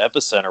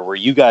epicenter where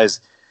you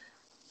guys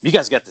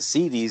got to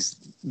see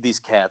these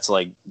cats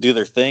like do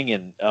their thing.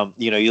 And,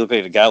 you look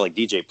at a guy like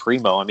DJ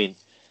Primo. I mean,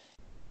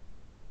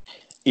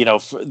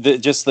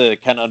 just the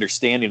kind of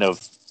understanding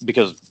of,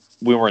 because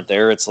we weren't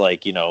there, it's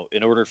like, in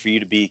order for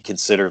you to be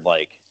considered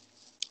like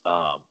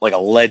a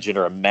legend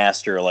or a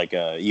master,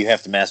 you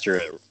have to master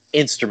an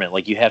instrument.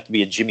 Like you have to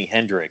be a Jimi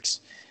Hendrix.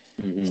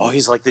 Mm-hmm. Oh,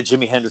 he's like the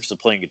Jimi Hendrix of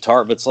playing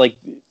guitar. But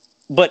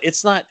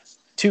it's not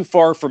too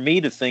far for me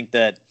to think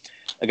that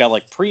a guy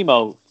like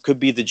Primo could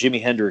be the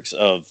Jimi Hendrix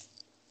of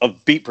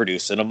beat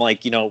producing. I'm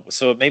like,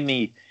 so it made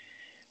me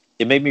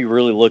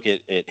really look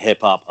at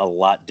hip hop a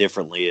lot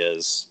differently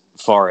as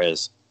far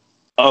as,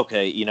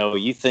 okay,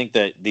 you think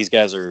that these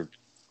guys are,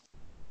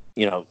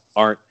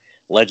 aren't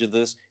legends of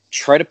this.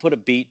 Try to put a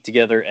beat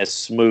together as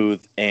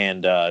smooth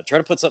and try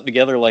to put something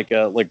together like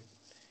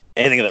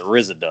anything that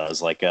RZA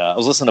does. Like I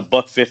was listening to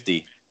Buck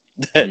 50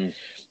 from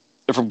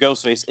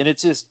Ghostface, and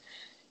it's just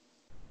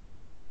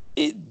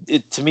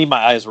it to me,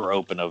 my eyes were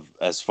open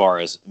as far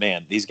as,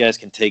 man, these guys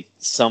can take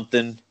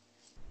something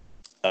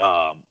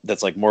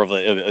that's like more of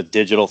a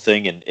digital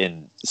thing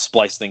and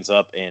splice things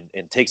up and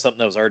take something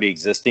that was already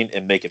existing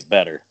and make it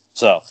better.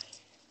 So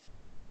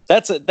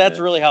that's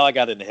really how I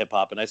got into hip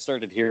hop, and I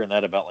started hearing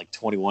that about like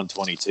 21,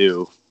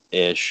 22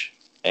 ish,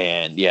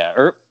 and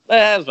it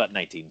was about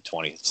 19,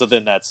 20. So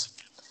then that's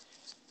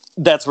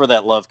where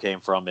that love came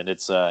from, and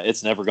it's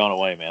never gone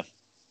away, man.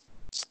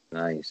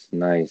 Nice.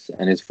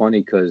 And it's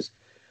funny because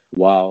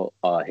while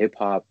hip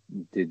hop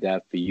did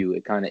that for you,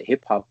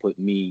 hip hop put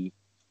me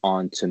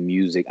onto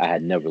music I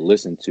had never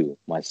listened to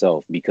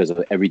myself because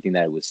of everything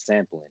that it was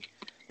sampling.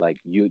 Like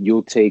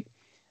you'll take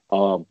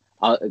I'll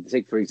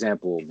take for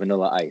example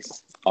Vanilla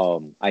Ice,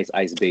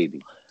 Ice Baby.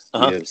 You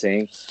know what I'm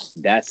saying?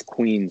 That's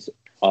Queen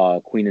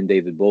and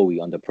David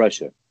Bowie, Under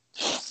Pressure.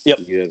 Yep.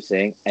 You know what I'm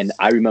saying? And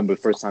I remember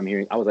the first time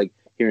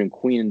hearing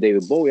Queen and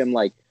David Bowie, I'm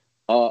like,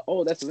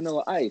 oh, that's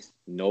Vanilla Ice.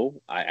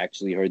 No, I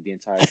actually heard the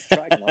entire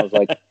track and I was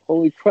like,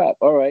 holy crap,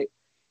 all right.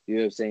 You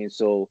know what I'm saying?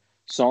 So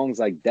songs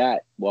like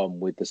that,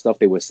 with the stuff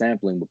they were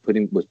sampling,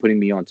 was putting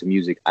me onto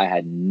music I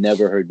had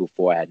never heard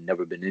before, I had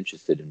never been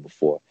interested in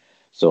before.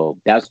 So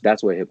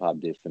that's what hip hop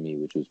did for me,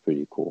 which was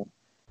pretty cool.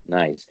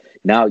 Nice.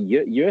 Now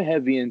you're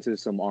heavy into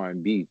some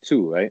R&B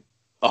too, right?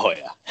 Oh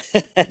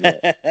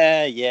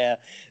yeah. Yeah.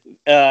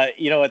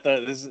 You know what?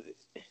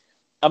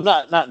 I'm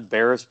not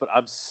embarrassed, but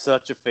I'm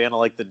such a fan of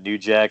like the New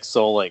Jack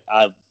Soul. Like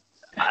I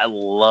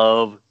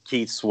love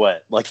Keith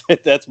Sweat. Like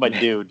that's my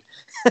dude.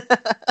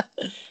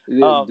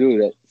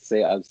 Dude,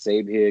 I'm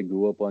same here.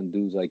 Grew up on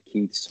dudes like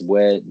Keith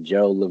Sweat,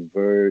 Gerald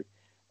Levert,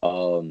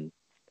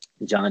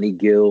 Johnny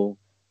Gill.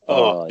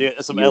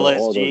 Dude, some LSG.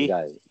 All those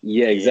guys.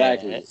 Yeah,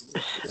 exactly. Yeah.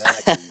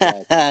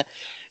 Exactly.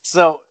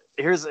 So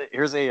here's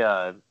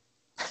a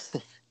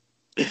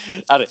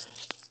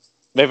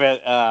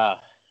maybe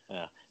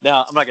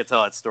no, I'm not gonna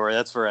tell that story.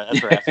 That's for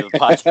after the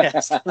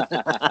podcast.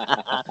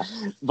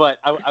 But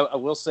I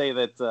will say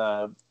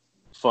that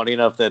funny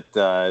enough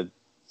that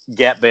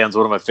Gap Band's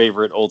one of my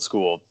favorite old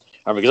school.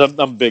 Because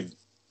I'm big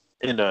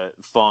into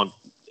funk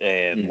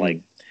and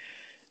like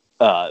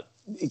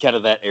kind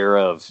of that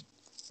era of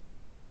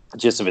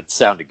just if it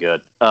sounded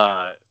good.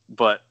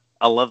 But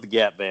I love the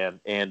Gap Band,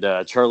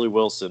 and Charlie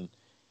Wilson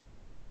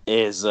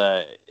is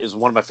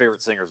one of my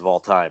favorite singers of all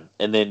time.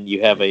 And then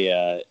you have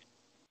a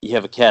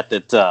cat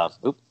that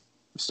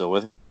still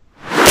with me?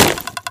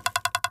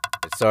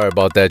 Sorry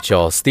about that,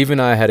 y'all. Steve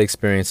and I had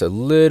experienced a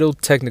little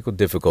technical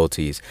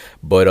difficulties,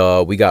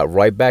 but we got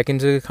right back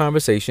into the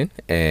conversation,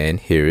 and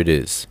here it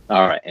is.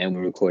 All right, and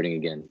we're recording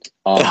again.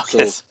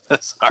 Okay, so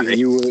sorry.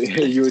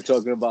 You were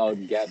talking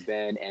about Gap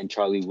Band and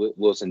Charlie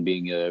Wilson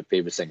being your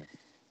favorite singer.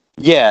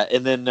 Yeah,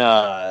 and then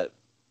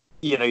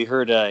you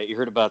heard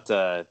about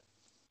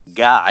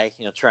Guy,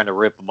 trying to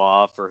rip him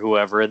off or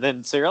whoever, and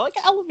then so you're like,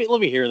 let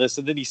me hear this,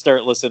 and then you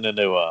start listening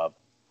to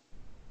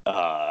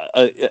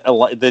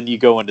then you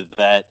go into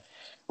that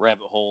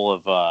rabbit hole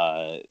of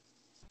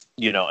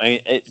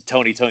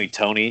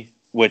Tony,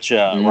 which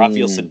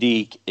Raphael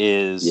Sadiq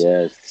is.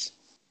 Yes.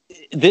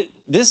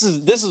 This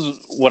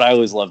is what I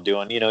always love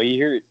doing. You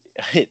hear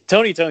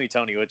Tony,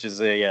 which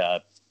is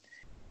a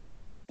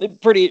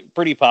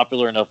pretty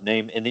popular enough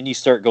name, and then you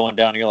start going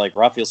down and you're like,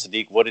 Raphael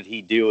Sadiq, what did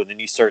he do? And then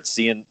you start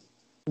seeing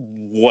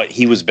what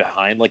he was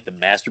behind, like the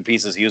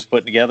masterpieces he was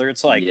putting together.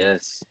 It's like,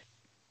 yes.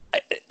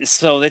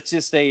 So that's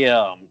just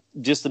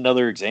just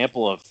another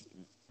example of,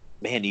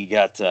 man, you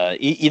got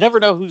you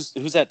never know who's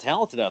that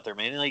talented out there,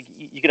 man. Like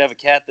you could have a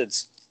cat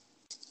that's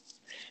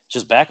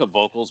just backup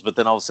vocals, but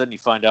then all of a sudden you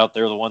find out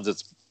they're the ones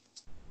that's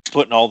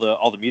putting all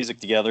the music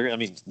together. I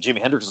mean,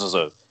 Jimi Hendrix was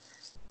a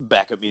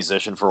backup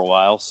musician for a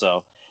while,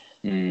 so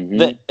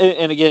and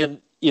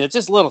again,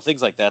 just little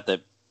things like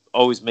that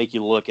always make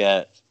you look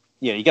at,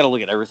 you got to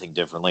look at everything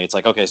differently. It's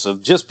like, okay, so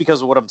just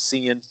because of what I'm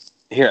seeing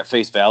here at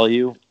face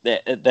value,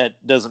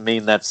 that doesn't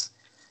mean that's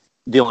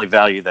the only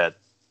value that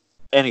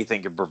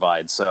anything can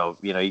provide. So,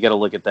 you got to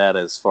look at that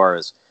as far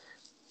as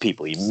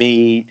people you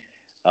meet,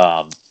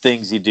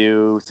 things you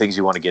do, things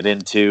you want to get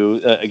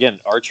into. Again,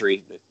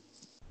 archery.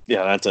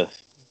 Yeah,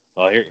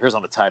 here's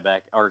on the tie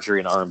back, archery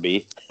and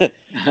R&B.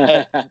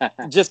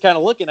 Just kind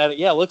of looking at it,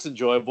 yeah, it looks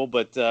enjoyable,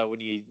 but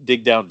when you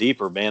dig down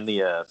deeper, man,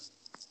 the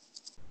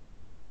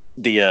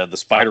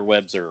spider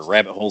webs or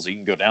rabbit holes you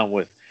can go down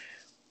with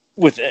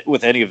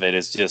any of it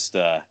is just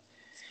as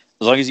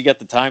long as you got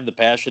the time, the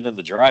passion, and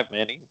the drive,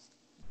 man, you can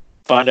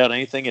find out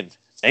anything, and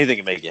anything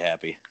can make you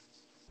happy.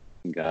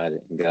 Got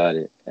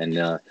it.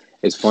 And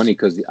it's funny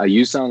because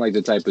you sound like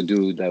the type of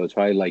dude that was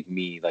probably like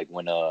me. Like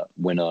when a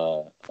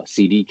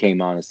CD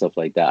came out and stuff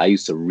like that, I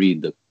used to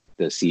read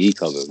the CD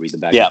cover, read the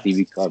back of the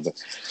CD cover,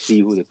 see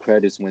who the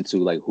credits went to,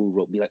 like who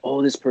wrote. Be like,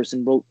 oh, this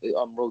person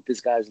wrote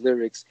this guy's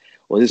lyrics,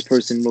 or this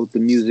person wrote the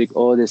music,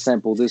 or they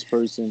sampled this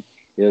person.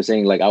 You know what I'm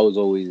saying? Like I was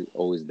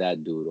always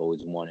that dude,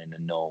 always wanting to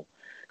know.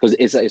 Because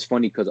it's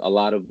funny because a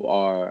lot of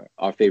our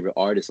favorite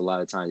artists a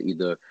lot of times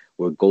either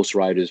were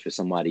ghostwriters for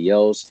somebody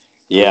else,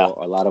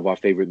 or a lot of our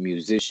favorite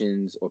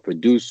musicians or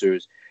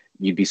producers,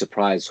 you'd be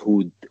surprised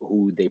who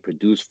they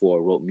produced for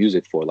or wrote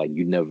music for. Like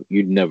you'd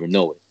never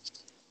know it.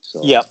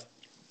 So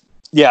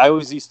I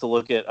always used to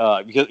look at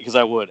because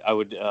I would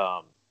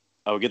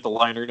get the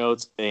liner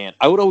notes, and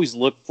I would always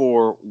look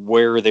for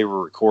where they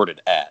were recorded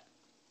at,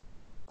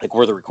 like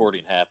where the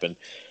recording happened,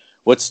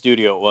 what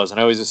studio it was, and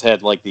I always just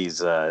had like these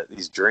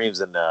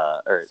dreams and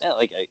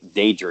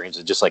daydreams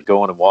of just like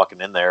going and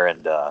walking in there.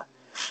 And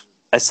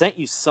I sent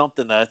you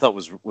something that I thought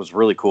was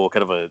really cool,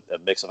 kind of a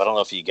mix of, I don't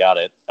know if you got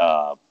it,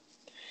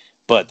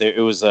 but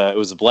it was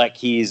the Black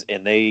Keys,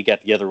 and they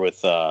got together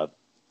with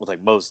like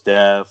Mos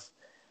Def,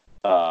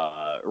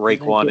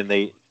 Raekwon,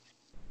 and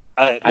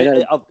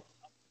I'll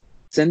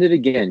send it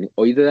again,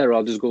 or either that, or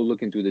I'll just go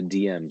looking through the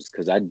DMs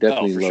because I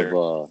definitely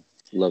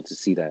love to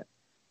see that.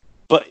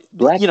 But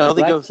Black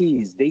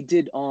Keys, they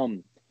did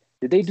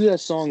they do that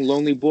song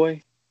 "Lonely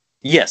Boy"?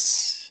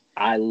 Yes,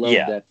 I love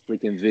that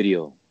freaking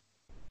video.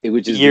 It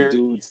was just the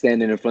dude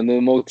standing in front of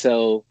the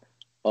motel,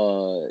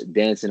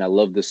 dancing. I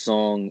love the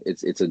song.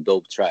 It's a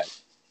dope track.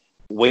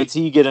 Wait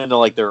till you get into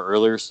like their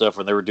earlier stuff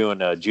when they were doing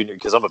junior,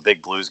 because I'm a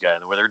big blues guy,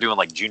 and where they're doing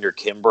like Junior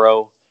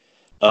Kimbrough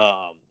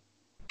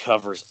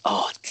covers.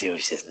 Oh, dude,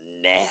 it's just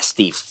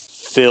nasty,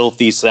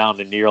 filthy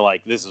sounding. And you're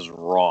like, this is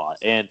raw,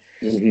 and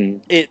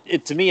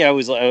it to me, I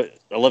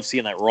love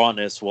seeing that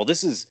rawness. Well,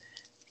 this is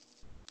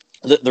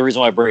the reason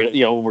why I bring it.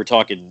 You know, when we're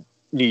talking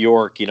New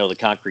York, you know, the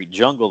concrete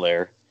jungle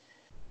there.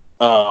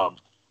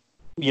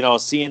 You know,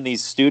 seeing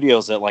these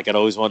studios that like I'd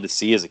always wanted to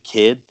see as a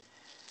kid.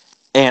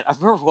 And I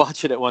remember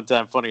watching it one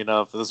time, funny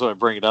enough, this is why I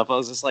bring it up. I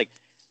was just like,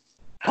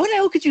 how the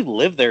hell could you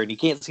live there and you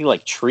can't see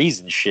like trees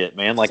and shit,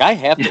 man? Like I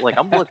have to, like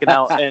I'm looking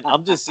out and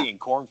I'm just seeing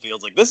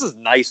cornfields. Like this is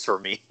nice for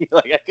me.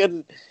 Like I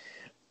couldn't,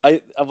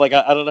 I'm like,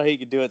 I don't know how you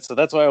could do it. So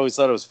that's why I always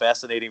thought it was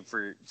fascinating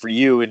for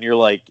you. And you're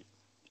like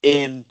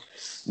in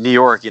New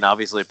York, you know,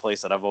 obviously a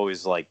place that I've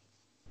always like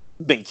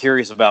been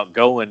curious about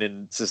going.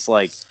 And it's just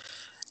like,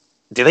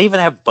 do they even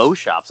have bow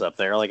shops up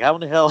there? Like how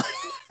in the hell...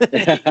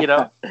 You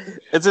know,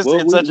 it's just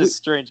it's such a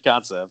strange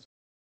concept.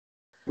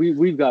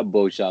 We've got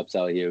bow shops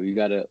out here.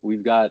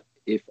 We've got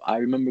if I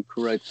remember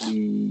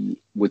correctly,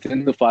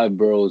 within the 5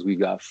 boroughs, we've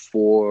got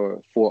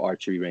four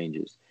archery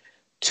ranges,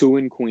 2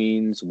 in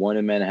Queens, 1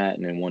 in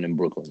Manhattan, and 1 in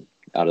Brooklyn.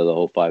 Out of the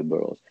whole 5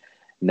 boroughs.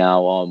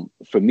 Now,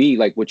 for me,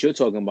 like what you're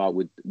talking about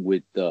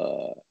with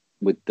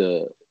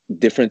the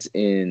difference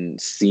in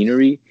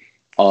scenery,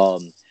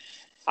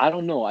 I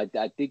don't know. I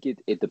think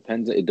it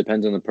depends. It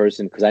depends on the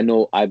person because I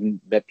know I've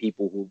met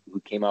people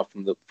who came out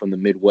from the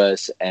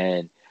Midwest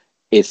and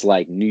it's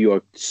like New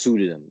York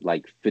suited them,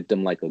 like fit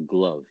them like a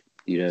glove.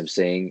 You know what I'm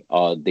saying?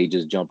 They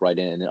just jump right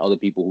in, and then other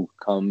people who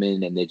come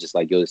in and they're just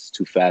like, "Yo, this is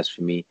too fast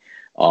for me."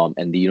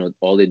 And you know,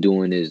 all they're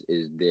doing is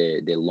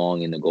they're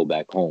longing to go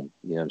back home.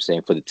 You know what I'm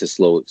saying? To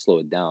slow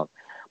it down.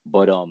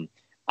 But I'm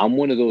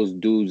one of those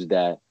dudes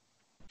that.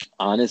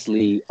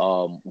 Honestly,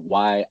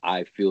 why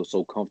I feel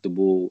so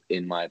comfortable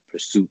in my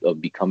pursuit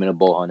of becoming a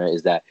bow hunter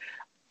is that,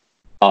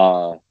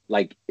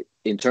 like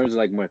in terms of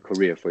like my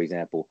career, for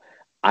example,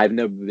 I've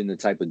never been the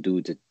type of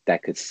dude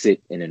that could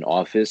sit in an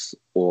office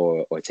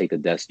or take a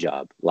desk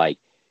job. Like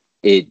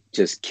it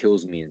just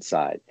kills me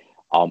inside.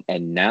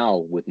 And now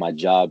with my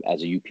job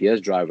as a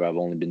UPS driver, I've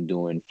only been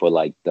doing for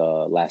like the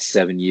last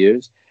 7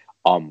 years.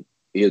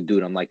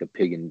 Dude, I'm like a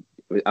pig in.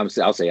 I'm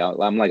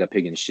like a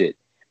pig in shit.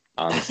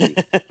 Honestly,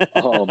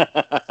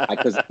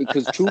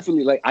 because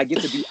truthfully, like I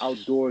get to be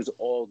outdoors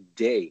all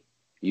day.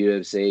 You know what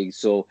I'm saying?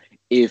 So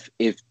if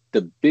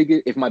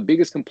my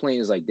biggest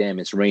complaint is like, damn,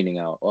 it's raining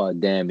out, or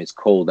damn, it's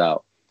cold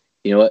out,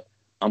 you know what?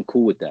 I'm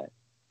cool with that.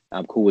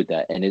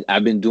 And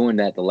I've been doing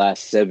that the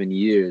last 7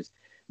 years,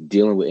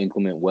 dealing with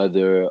inclement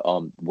weather,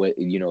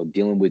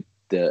 dealing with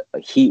the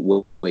heat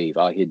wave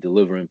out here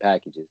delivering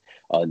packages,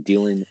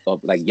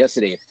 like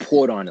yesterday it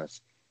poured on us.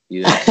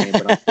 You know what I'm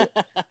saying?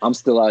 But I'm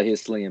still out here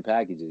slaying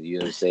packages. You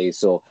know what I'm saying?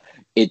 So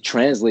it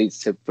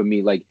translates for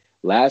me. Like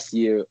last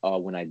year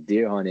when I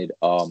deer hunted,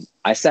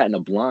 I sat in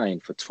a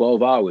blind for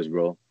 12 hours,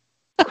 bro.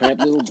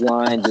 Cramped little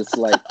blind, just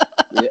like,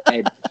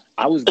 and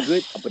I was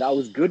good, but I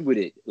was good with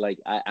it. Like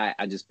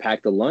I just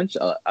packed a lunch,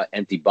 an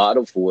empty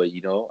bottle for it.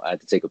 You know, I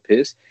had to take a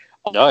piss.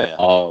 Oh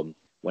yeah.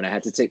 When I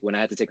had to take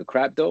a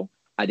crap though,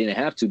 I didn't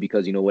have to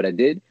because you know what I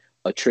did.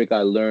 A trick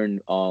I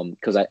learned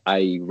because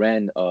I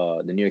ran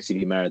the New York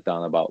City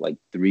Marathon about like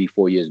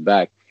 3-4 years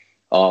back.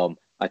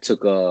 I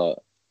took a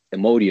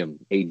Imodium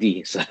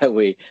AD so that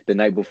way the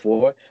night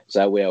before, so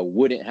that way I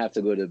wouldn't have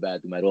to go to the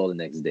bathroom at all the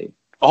next day.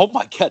 Oh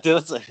my god,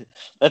 dude,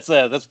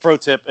 that's pro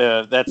tip.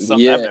 That's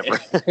something I've never.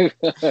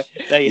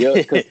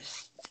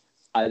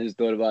 I just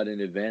thought about it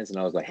in advance, and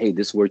I was like, "Hey,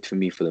 this worked for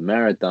me for the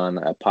marathon."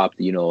 I popped,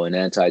 an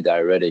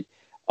antidiuretic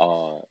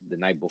the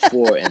night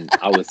before, and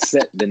I was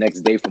set the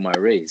next day for my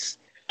race.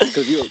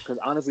 Because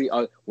honestly,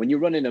 when you're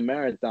running a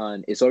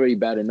marathon, it's already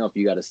bad enough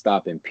you got to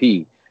stop and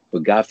pee.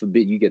 But God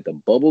forbid you get the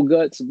bubble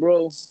guts,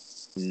 bro.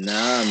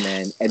 Nah,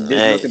 man. And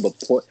there's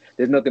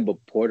nothing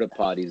but porta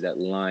potties that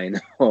line,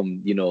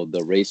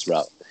 the race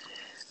route.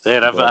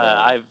 Man,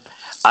 I'm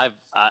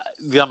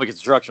a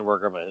construction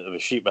worker. I'm a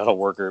sheet metal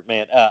worker.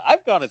 Man,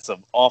 I've gone in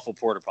some awful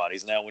porta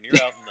potties. Now, when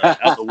you're out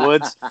in the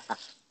woods,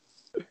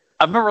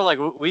 I remember like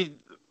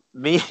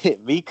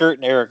me, Kurt,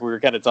 and Eric, we were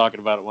kind of talking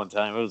about it one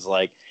time. It was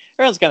like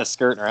everyone's kind of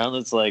skirting around.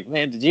 It's like,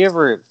 man, did you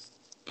ever?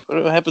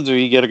 What happens when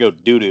you got to go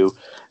doo doo?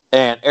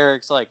 And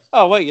Eric's like,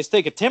 oh wait, you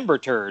take a timber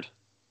turd.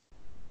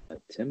 A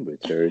timber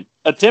turd.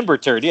 A timber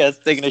turd. Yeah, it's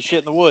taking a shit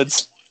in the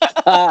woods.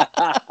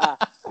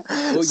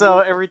 So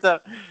every time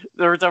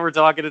we're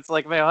talking, it's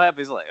like, man, what happened?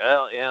 He's like,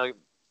 well, yeah,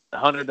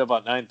 100 to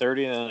about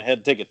 9:30, and then I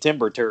had to take a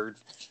timber turd.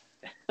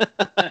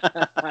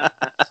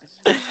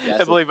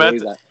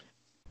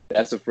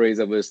 That's a phrase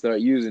I'm gonna start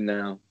using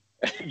now.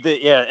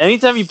 Yeah,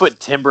 anytime you put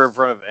timber in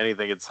front of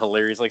anything, it's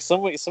hilarious. Like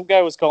some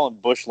guy was calling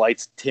Busch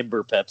Lights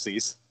timber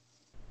Pepsis.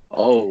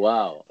 Oh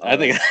wow! I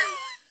think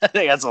I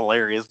think that's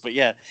hilarious. But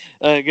yeah,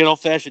 good old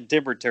fashioned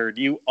timber turd.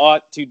 You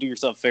ought to do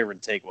yourself a favor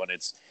and take one.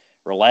 It's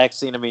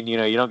relaxing. I mean, you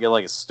don't get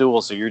like a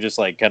stool, so you're just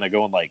like kind of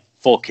going like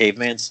full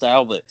caveman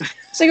style. But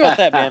think about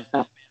that, man.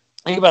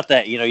 Think about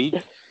that.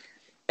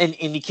 And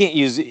you can't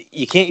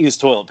use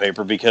toilet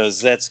paper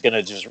because that's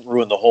gonna just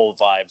ruin the whole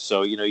vibe.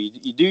 So you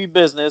do your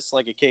business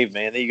like a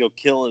caveman. Then you go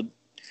kill a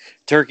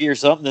turkey or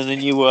something, and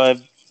then you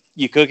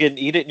cook it and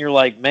eat it, and you're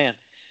like, man.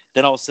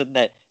 Then all of a sudden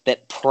that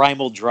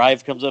primal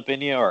drive comes up in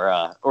you,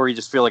 or you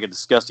just feel like a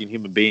disgusting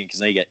human being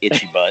because now you got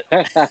itchy butt.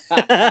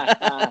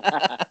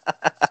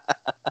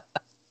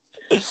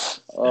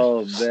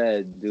 Oh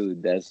man,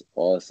 dude, that's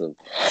awesome.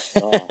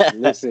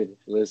 Listen,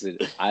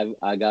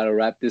 I gotta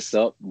wrap this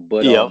up,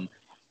 but Yep.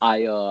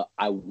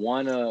 I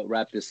wanna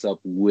wrap this up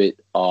with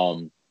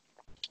I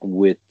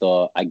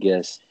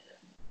guess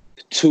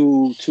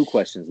two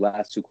questions,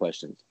 last two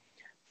questions.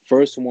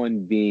 First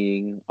one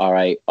being, all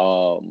right,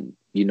 I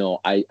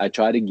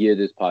try to gear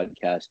this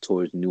podcast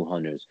towards new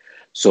hunters.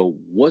 So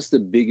what's the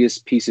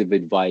biggest piece of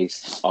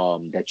advice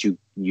that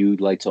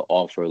you'd like to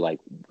offer, like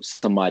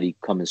somebody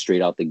coming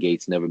straight out the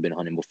gates, never been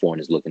hunting before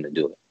and is looking to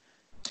do it?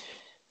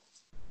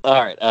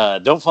 All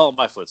right, don't follow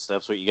my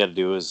footsteps. What you got to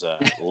do is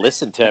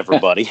listen to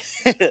everybody.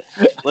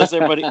 Listen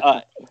to everybody.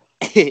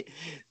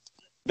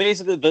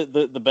 Basically,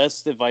 the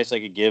best advice I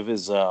could give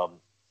is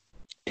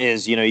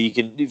you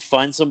can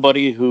find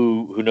somebody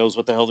who knows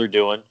what the hell they're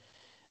doing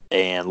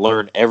and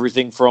learn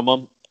everything from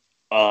them.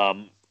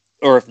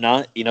 Or if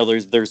not,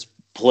 there's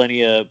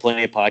plenty of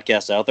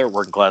podcasts out there.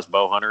 Working Class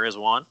Bow Hunter is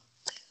one.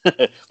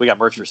 We got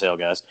merch for sale,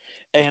 guys.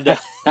 And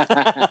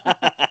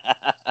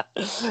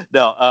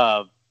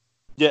no.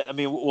 Yeah, I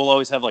mean, we'll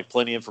always have like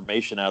plenty of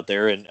information out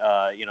there, and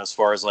as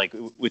far as like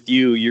with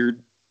you, you're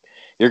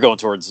going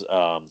towards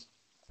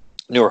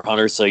newer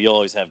hunters, so you'll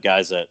always have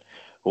guys that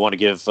want to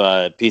give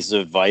pieces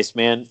of advice.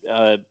 Man,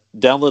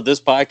 download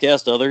this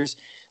podcast, others,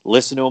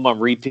 listen to them on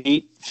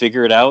repeat,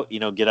 figure it out.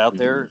 Get out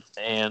there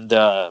and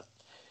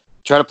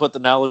try to put the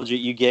knowledge that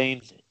you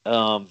gain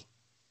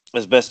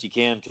as best you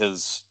can,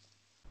 because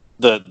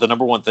the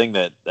number one thing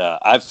that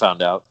I've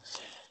found out,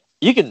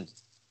 you can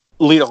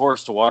lead a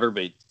horse to water,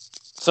 but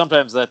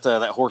sometimes that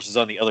horse is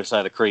on the other side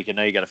of the creek, and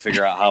now you got to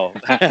figure out how.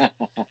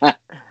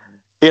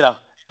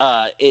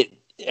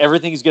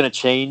 Everything's going to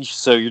change,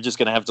 so you're just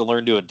going to have to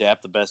learn to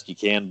adapt the best you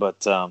can.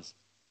 But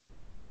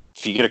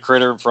if you get a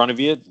critter in front of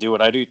you, do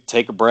what I do: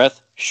 take a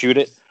breath, shoot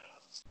it,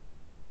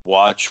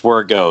 watch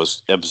where it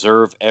goes,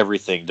 observe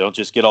everything. Don't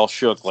just get all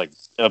shook. Like,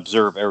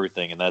 observe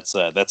everything, and that's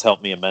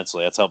helped me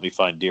immensely. That's helped me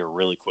find deer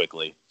really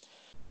quickly,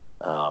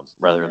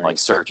 rather than like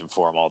searching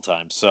for them all the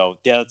time. So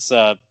yeah,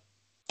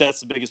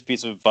 that's the biggest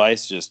piece of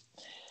advice. Just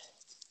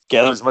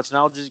gather as much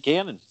knowledge as you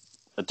can and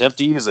attempt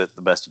to use it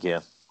the best you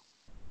can.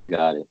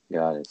 Got it.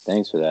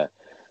 Thanks for that.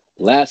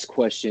 Last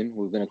question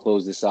we're going to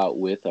close this out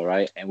with, all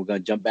right? And we're going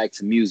to jump back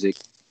to music.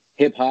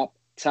 Hip-hop,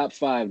 top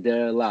 5 dead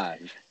or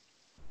alive.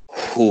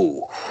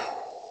 Ooh.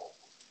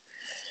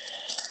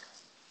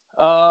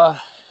 All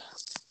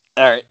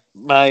right.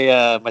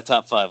 My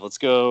top 5. Let's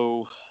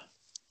go.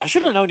 I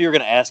should have known you were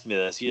going to ask me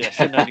this. Yeah, I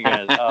should have known you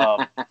were going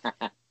to.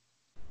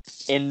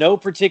 In no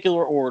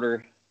particular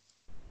order.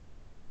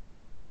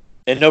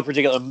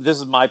 This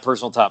is my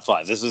personal top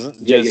 5. This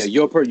isn't just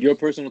your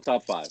personal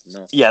top 5.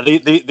 No. Yeah,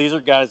 these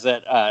are guys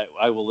that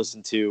I will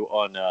listen to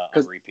on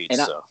repeat.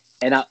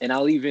 And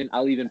I'll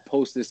even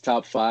post this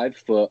top 5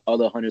 for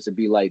other hunters to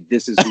be like,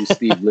 this is who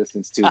Steve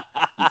listens to.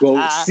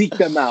 Go seek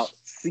them out.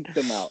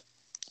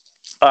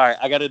 All right,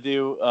 I got to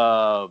do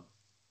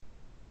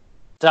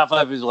top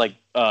 5 is like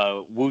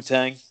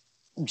Wu-Tang,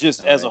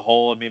 just as a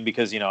whole. I mean,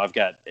 because I've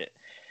got.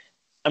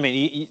 I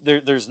mean,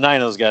 there's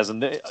 9 of those guys,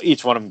 and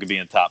each one of them could be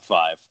in top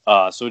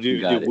 5. So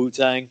do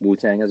Wu-Tang.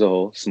 Wu-Tang as a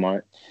whole,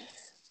 smart.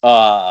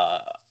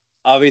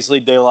 Obviously,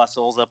 De La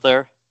Soul's up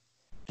there.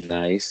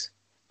 Nice.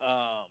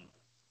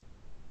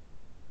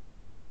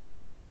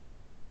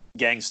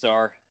 Gang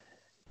Starr.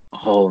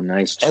 Oh,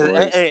 nice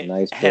choice.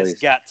 Nice choice. Has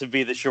got to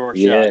be the short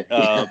shot.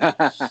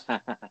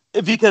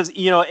 Because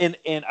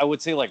and I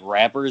would say like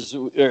rappers,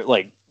 or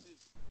like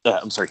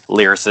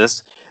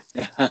lyricists.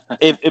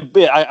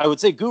 I would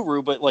say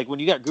Guru, but like when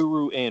you got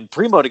Guru and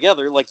Primo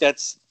together, like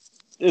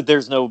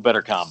there's no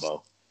better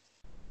combo.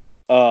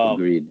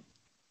 Agreed.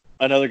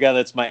 Another guy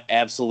that's my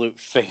absolute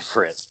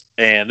favorite,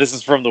 and this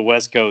is from the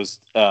West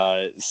Coast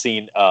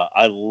scene.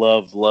 I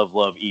love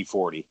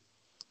E40.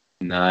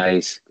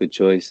 Nice, good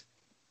choice.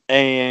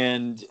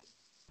 And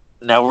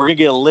now we're gonna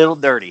get a little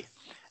dirty,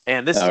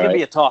 and this is gonna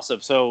be a toss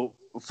up. So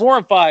 4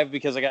 and 5,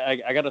 because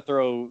I got to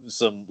throw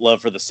some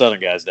love for the Southern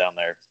guys down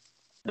there.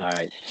 All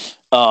right.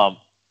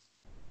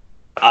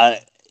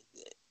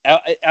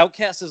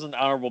 Outcast is an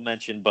honorable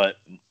mention, but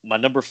my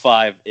number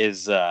 5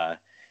 is the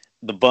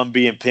Bun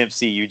B and Pimp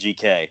C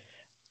UGK.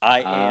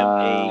 I am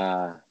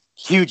a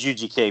huge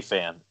UGK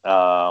fan.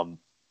 I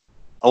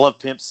love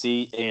Pimp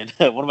C, and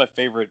one of my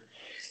favorite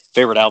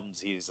albums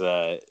he's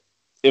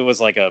it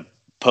was like a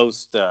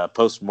post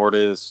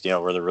mortis,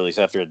 where they're released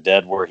after a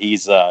dead, where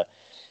he's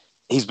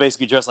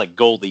basically dressed like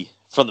Goldie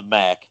from the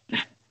Mac,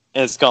 and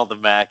it's called the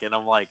Mac, and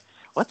I'm like,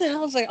 what the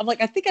hell is that? I'm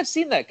like, I think I've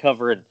seen that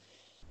cover, and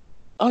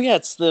oh yeah,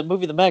 it's the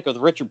movie The Mac with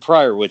Richard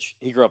Pryor, which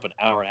he grew up an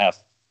hour and a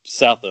half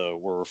south of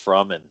where we're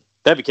from, and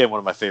that became one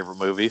of my favorite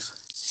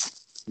movies.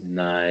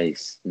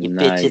 Nice.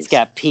 Bitch, it's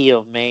got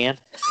peeled, man.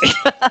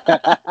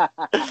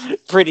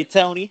 Pretty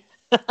Tony.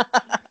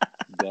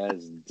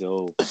 That's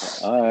dope.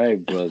 All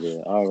right,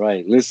 brother. All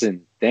right.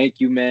 Listen, thank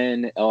you,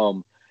 man.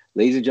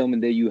 Ladies and gentlemen,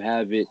 there you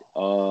have it.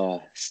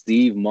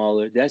 Steve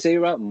Mahler. Did I say it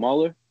right?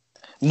 Mahler?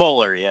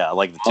 Mahler, yeah, I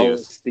like the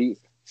two.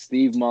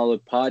 Steve Mahler,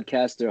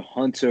 podcaster,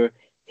 hunter,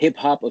 hip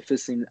hop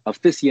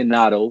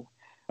aficionado.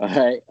 All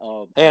right.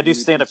 Hey, I do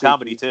stand up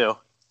comedy too.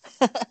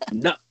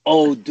 No,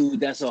 oh,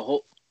 dude, that's a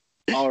whole.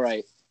 All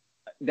right,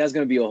 that's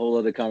gonna be a whole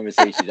other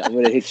conversation. I'm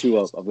gonna hit you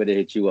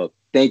up.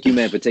 Thank you,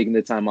 man, for taking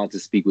the time out to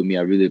speak with me.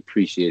 I really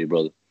appreciate it,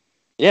 brother.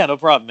 Yeah, no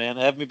problem, man.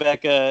 Have me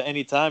back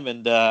anytime,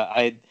 and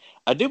I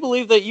do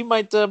believe that you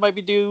might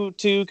be due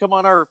to come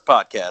on our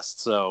podcast.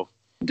 So,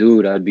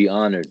 dude, I'd be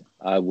honored.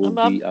 I would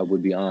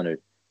be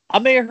honored. I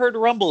may have heard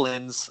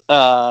rumblings,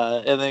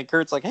 and then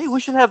Kurt's like, "Hey,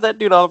 we should have that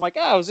dude on." I'm like,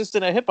 I was just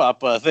in a hip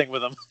hop thing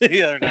with him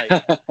the other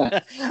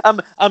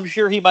night. I'm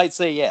sure he might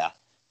say yeah.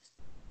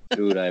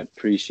 Dude, I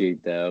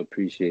appreciate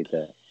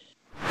that.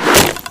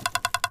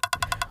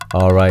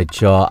 All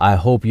right, y'all. I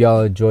hope y'all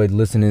enjoyed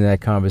listening to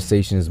that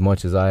conversation as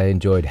much as I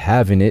enjoyed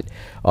having it.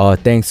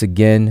 Thanks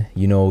again.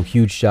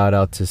 Huge shout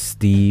out to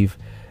Steve.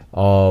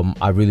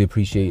 I really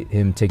appreciate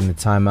him taking the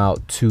time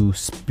out to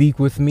speak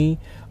with me.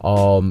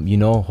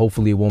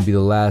 Hopefully it won't be the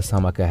last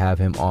time I could have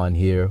him on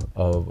here,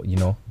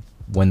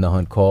 when the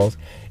hunt calls.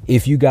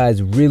 If you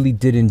guys really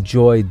did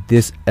enjoy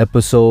this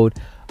episode,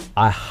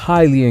 I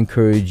highly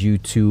encourage you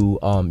to,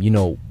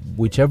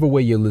 whichever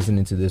way you're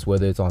listening to this,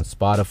 whether it's on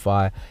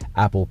Spotify,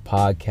 Apple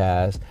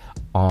Podcasts,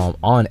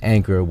 on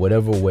Anchor,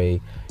 whatever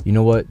way, you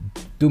know what?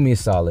 Do me a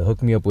solid.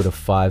 Hook me up with a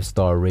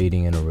 5-star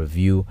rating and a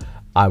review.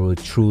 I would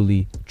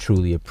truly,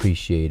 truly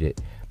appreciate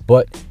it.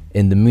 But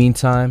in the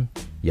meantime,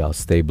 y'all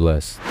stay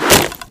blessed.